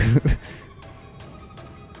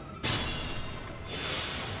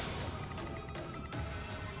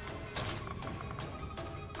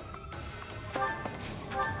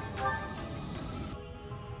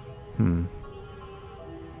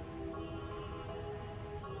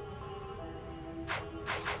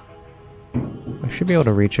 I should be able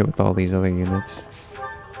to reach it with all these other units.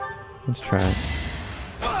 Let's try it.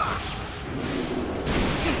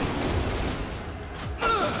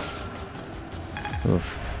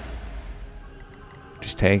 Oof.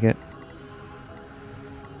 Just take it.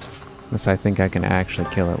 Unless I think I can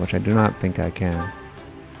actually kill it, which I do not think I can.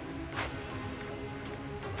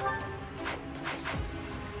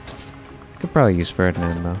 Could probably use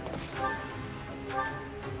Ferdinand though.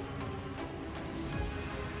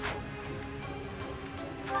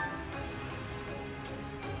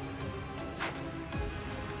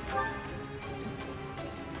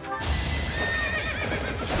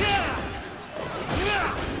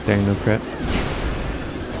 Dang, no crit.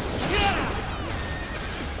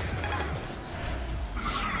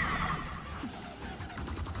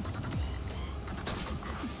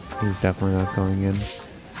 He's definitely not going in.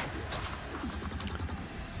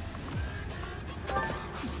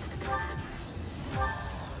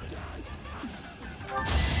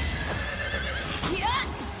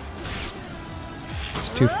 He's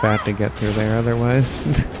too fat to get through there otherwise.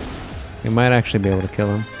 We might actually be able to kill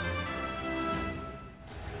him.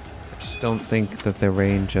 Don't think that the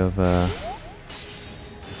range of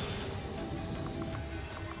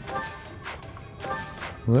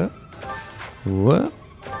what?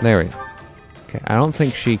 There we go. Okay, I don't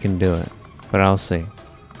think she can do it, but I'll see.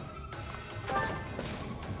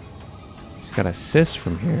 She's got assist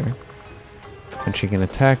from here, and she can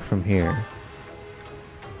attack from here.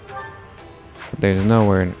 But there's no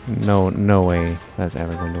way that's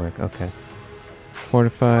ever going to work. Okay,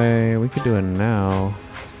 fortify. We could do it now,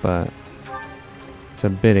 but it's a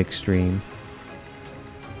bit extreme.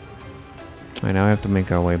 I now have to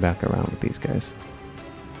make our way back around with these guys.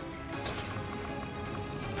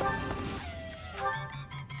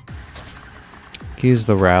 Use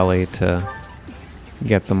the rally to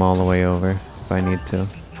get them all the way over if I need to.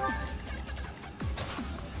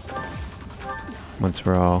 Once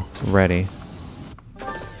we're all ready.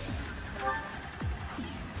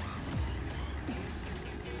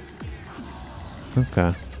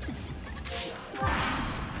 Okay.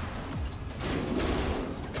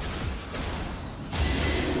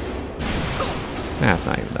 That's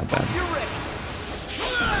not even that bad.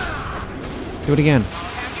 Do it again.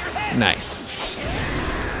 Nice.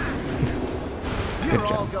 Good You're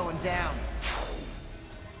all job. going down.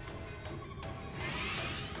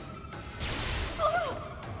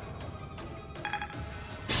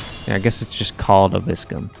 Yeah, I guess it's just called a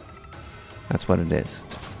Viscum. That's what it is.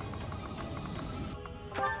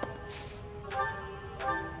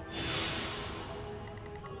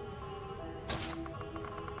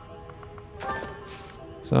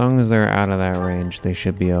 As long as they're out of that range, they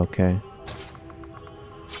should be okay.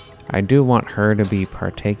 I do want her to be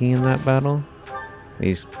partaking in that battle.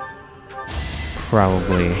 He's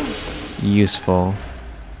probably useful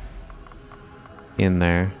in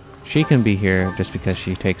there. She can be here just because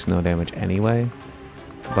she takes no damage anyway.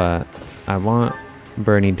 But I want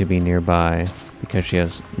Bernie to be nearby because she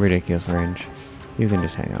has ridiculous range. You can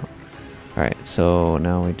just hang out. Alright, so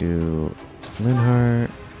now we do Linhardt,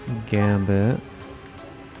 Gambit.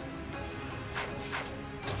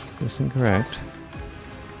 Is this incorrect?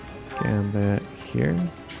 Gambit here?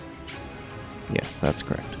 Yes, that's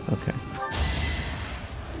correct. Okay.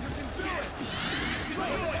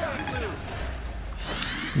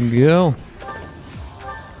 Go!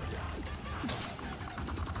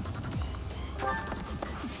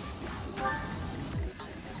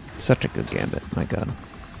 Such a good Gambit, my god.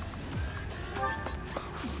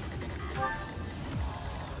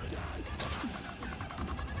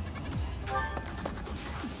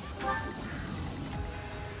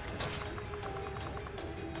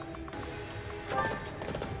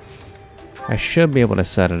 I should be able to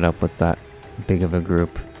set it up with that big of a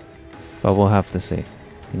group, but we'll have to see.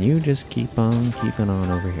 And you just keep on keeping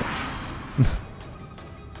on over here.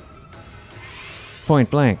 Point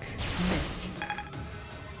blank. Missed.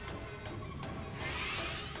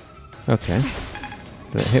 Okay.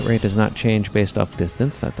 The hit rate does not change based off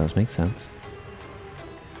distance. That does make sense.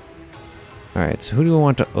 Alright, so who do we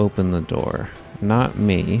want to open the door? Not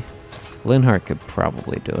me. Linhardt could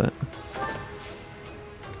probably do it.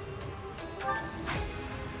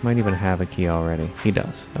 Might even have a key already. He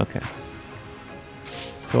does. Okay.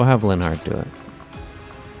 So we'll have Linhardt do it.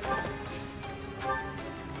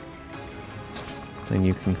 Then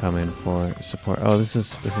you can come in for support. Oh, this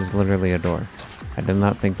is literally a door. I did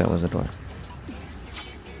not think that was a door.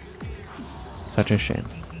 Such a shame.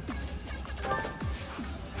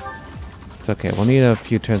 It's okay. We'll need a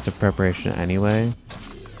few turns of preparation anyway.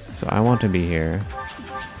 So I want to be here.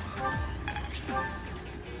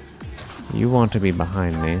 You want to be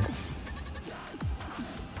behind me.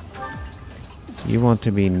 You want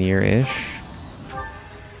to be near-ish.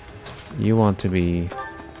 You want to be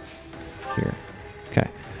here. Okay.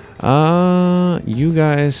 You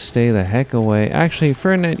guys stay the heck away. Actually,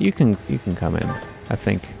 Ferdinand, you can come in. I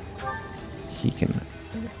think he can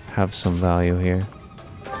have some value here.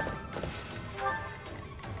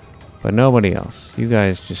 But nobody else. You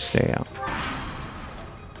guys just stay out.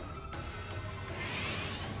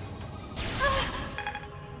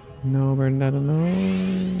 No, Bernadette,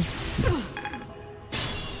 no.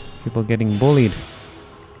 People getting bullied.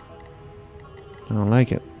 I don't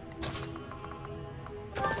like it.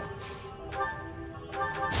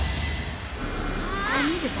 I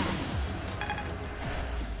needed that.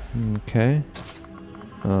 Okay.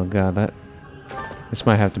 Oh god, this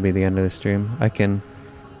might have to be the end of the stream. I can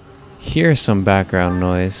hear some background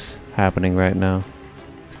noise happening right now.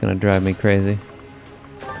 It's gonna drive me crazy.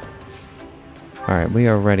 Alright, we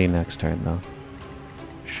are ready next turn though.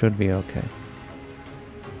 Should be okay.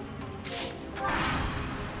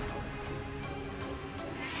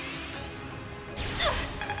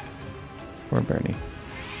 Poor Bernie.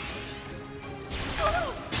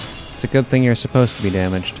 It's a good thing you're supposed to be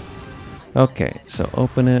damaged. Okay, so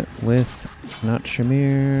open it with not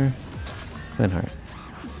Shamir. Linhardt.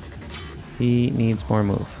 He needs more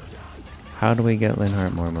move. How do we get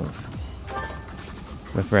Linhardt more move?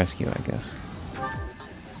 With rescue, I guess.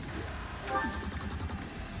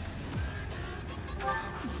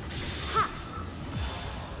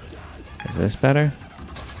 Is this better?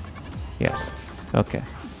 Yes. Okay.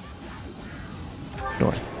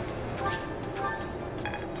 Door.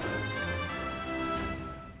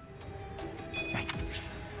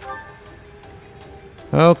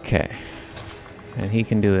 Okay. And he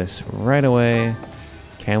can do this right away.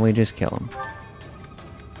 Can we just kill him?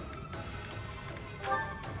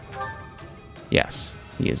 Yes,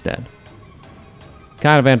 he is dead.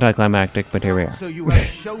 Kind of anticlimactic, but here we are. So you have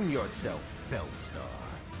shown yourself, Felstar.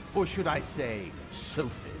 Or should I say,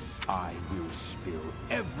 Sophis? I will spill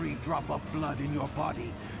every drop of blood in your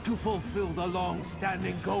body to fulfill the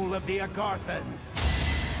long-standing goal of the Agarthans.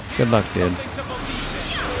 Good luck, dude.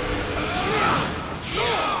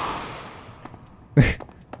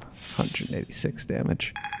 186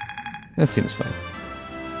 damage. That seems fine.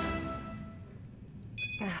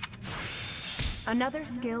 Another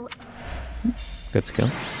skill. Good skill.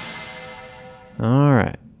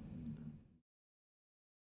 Alright.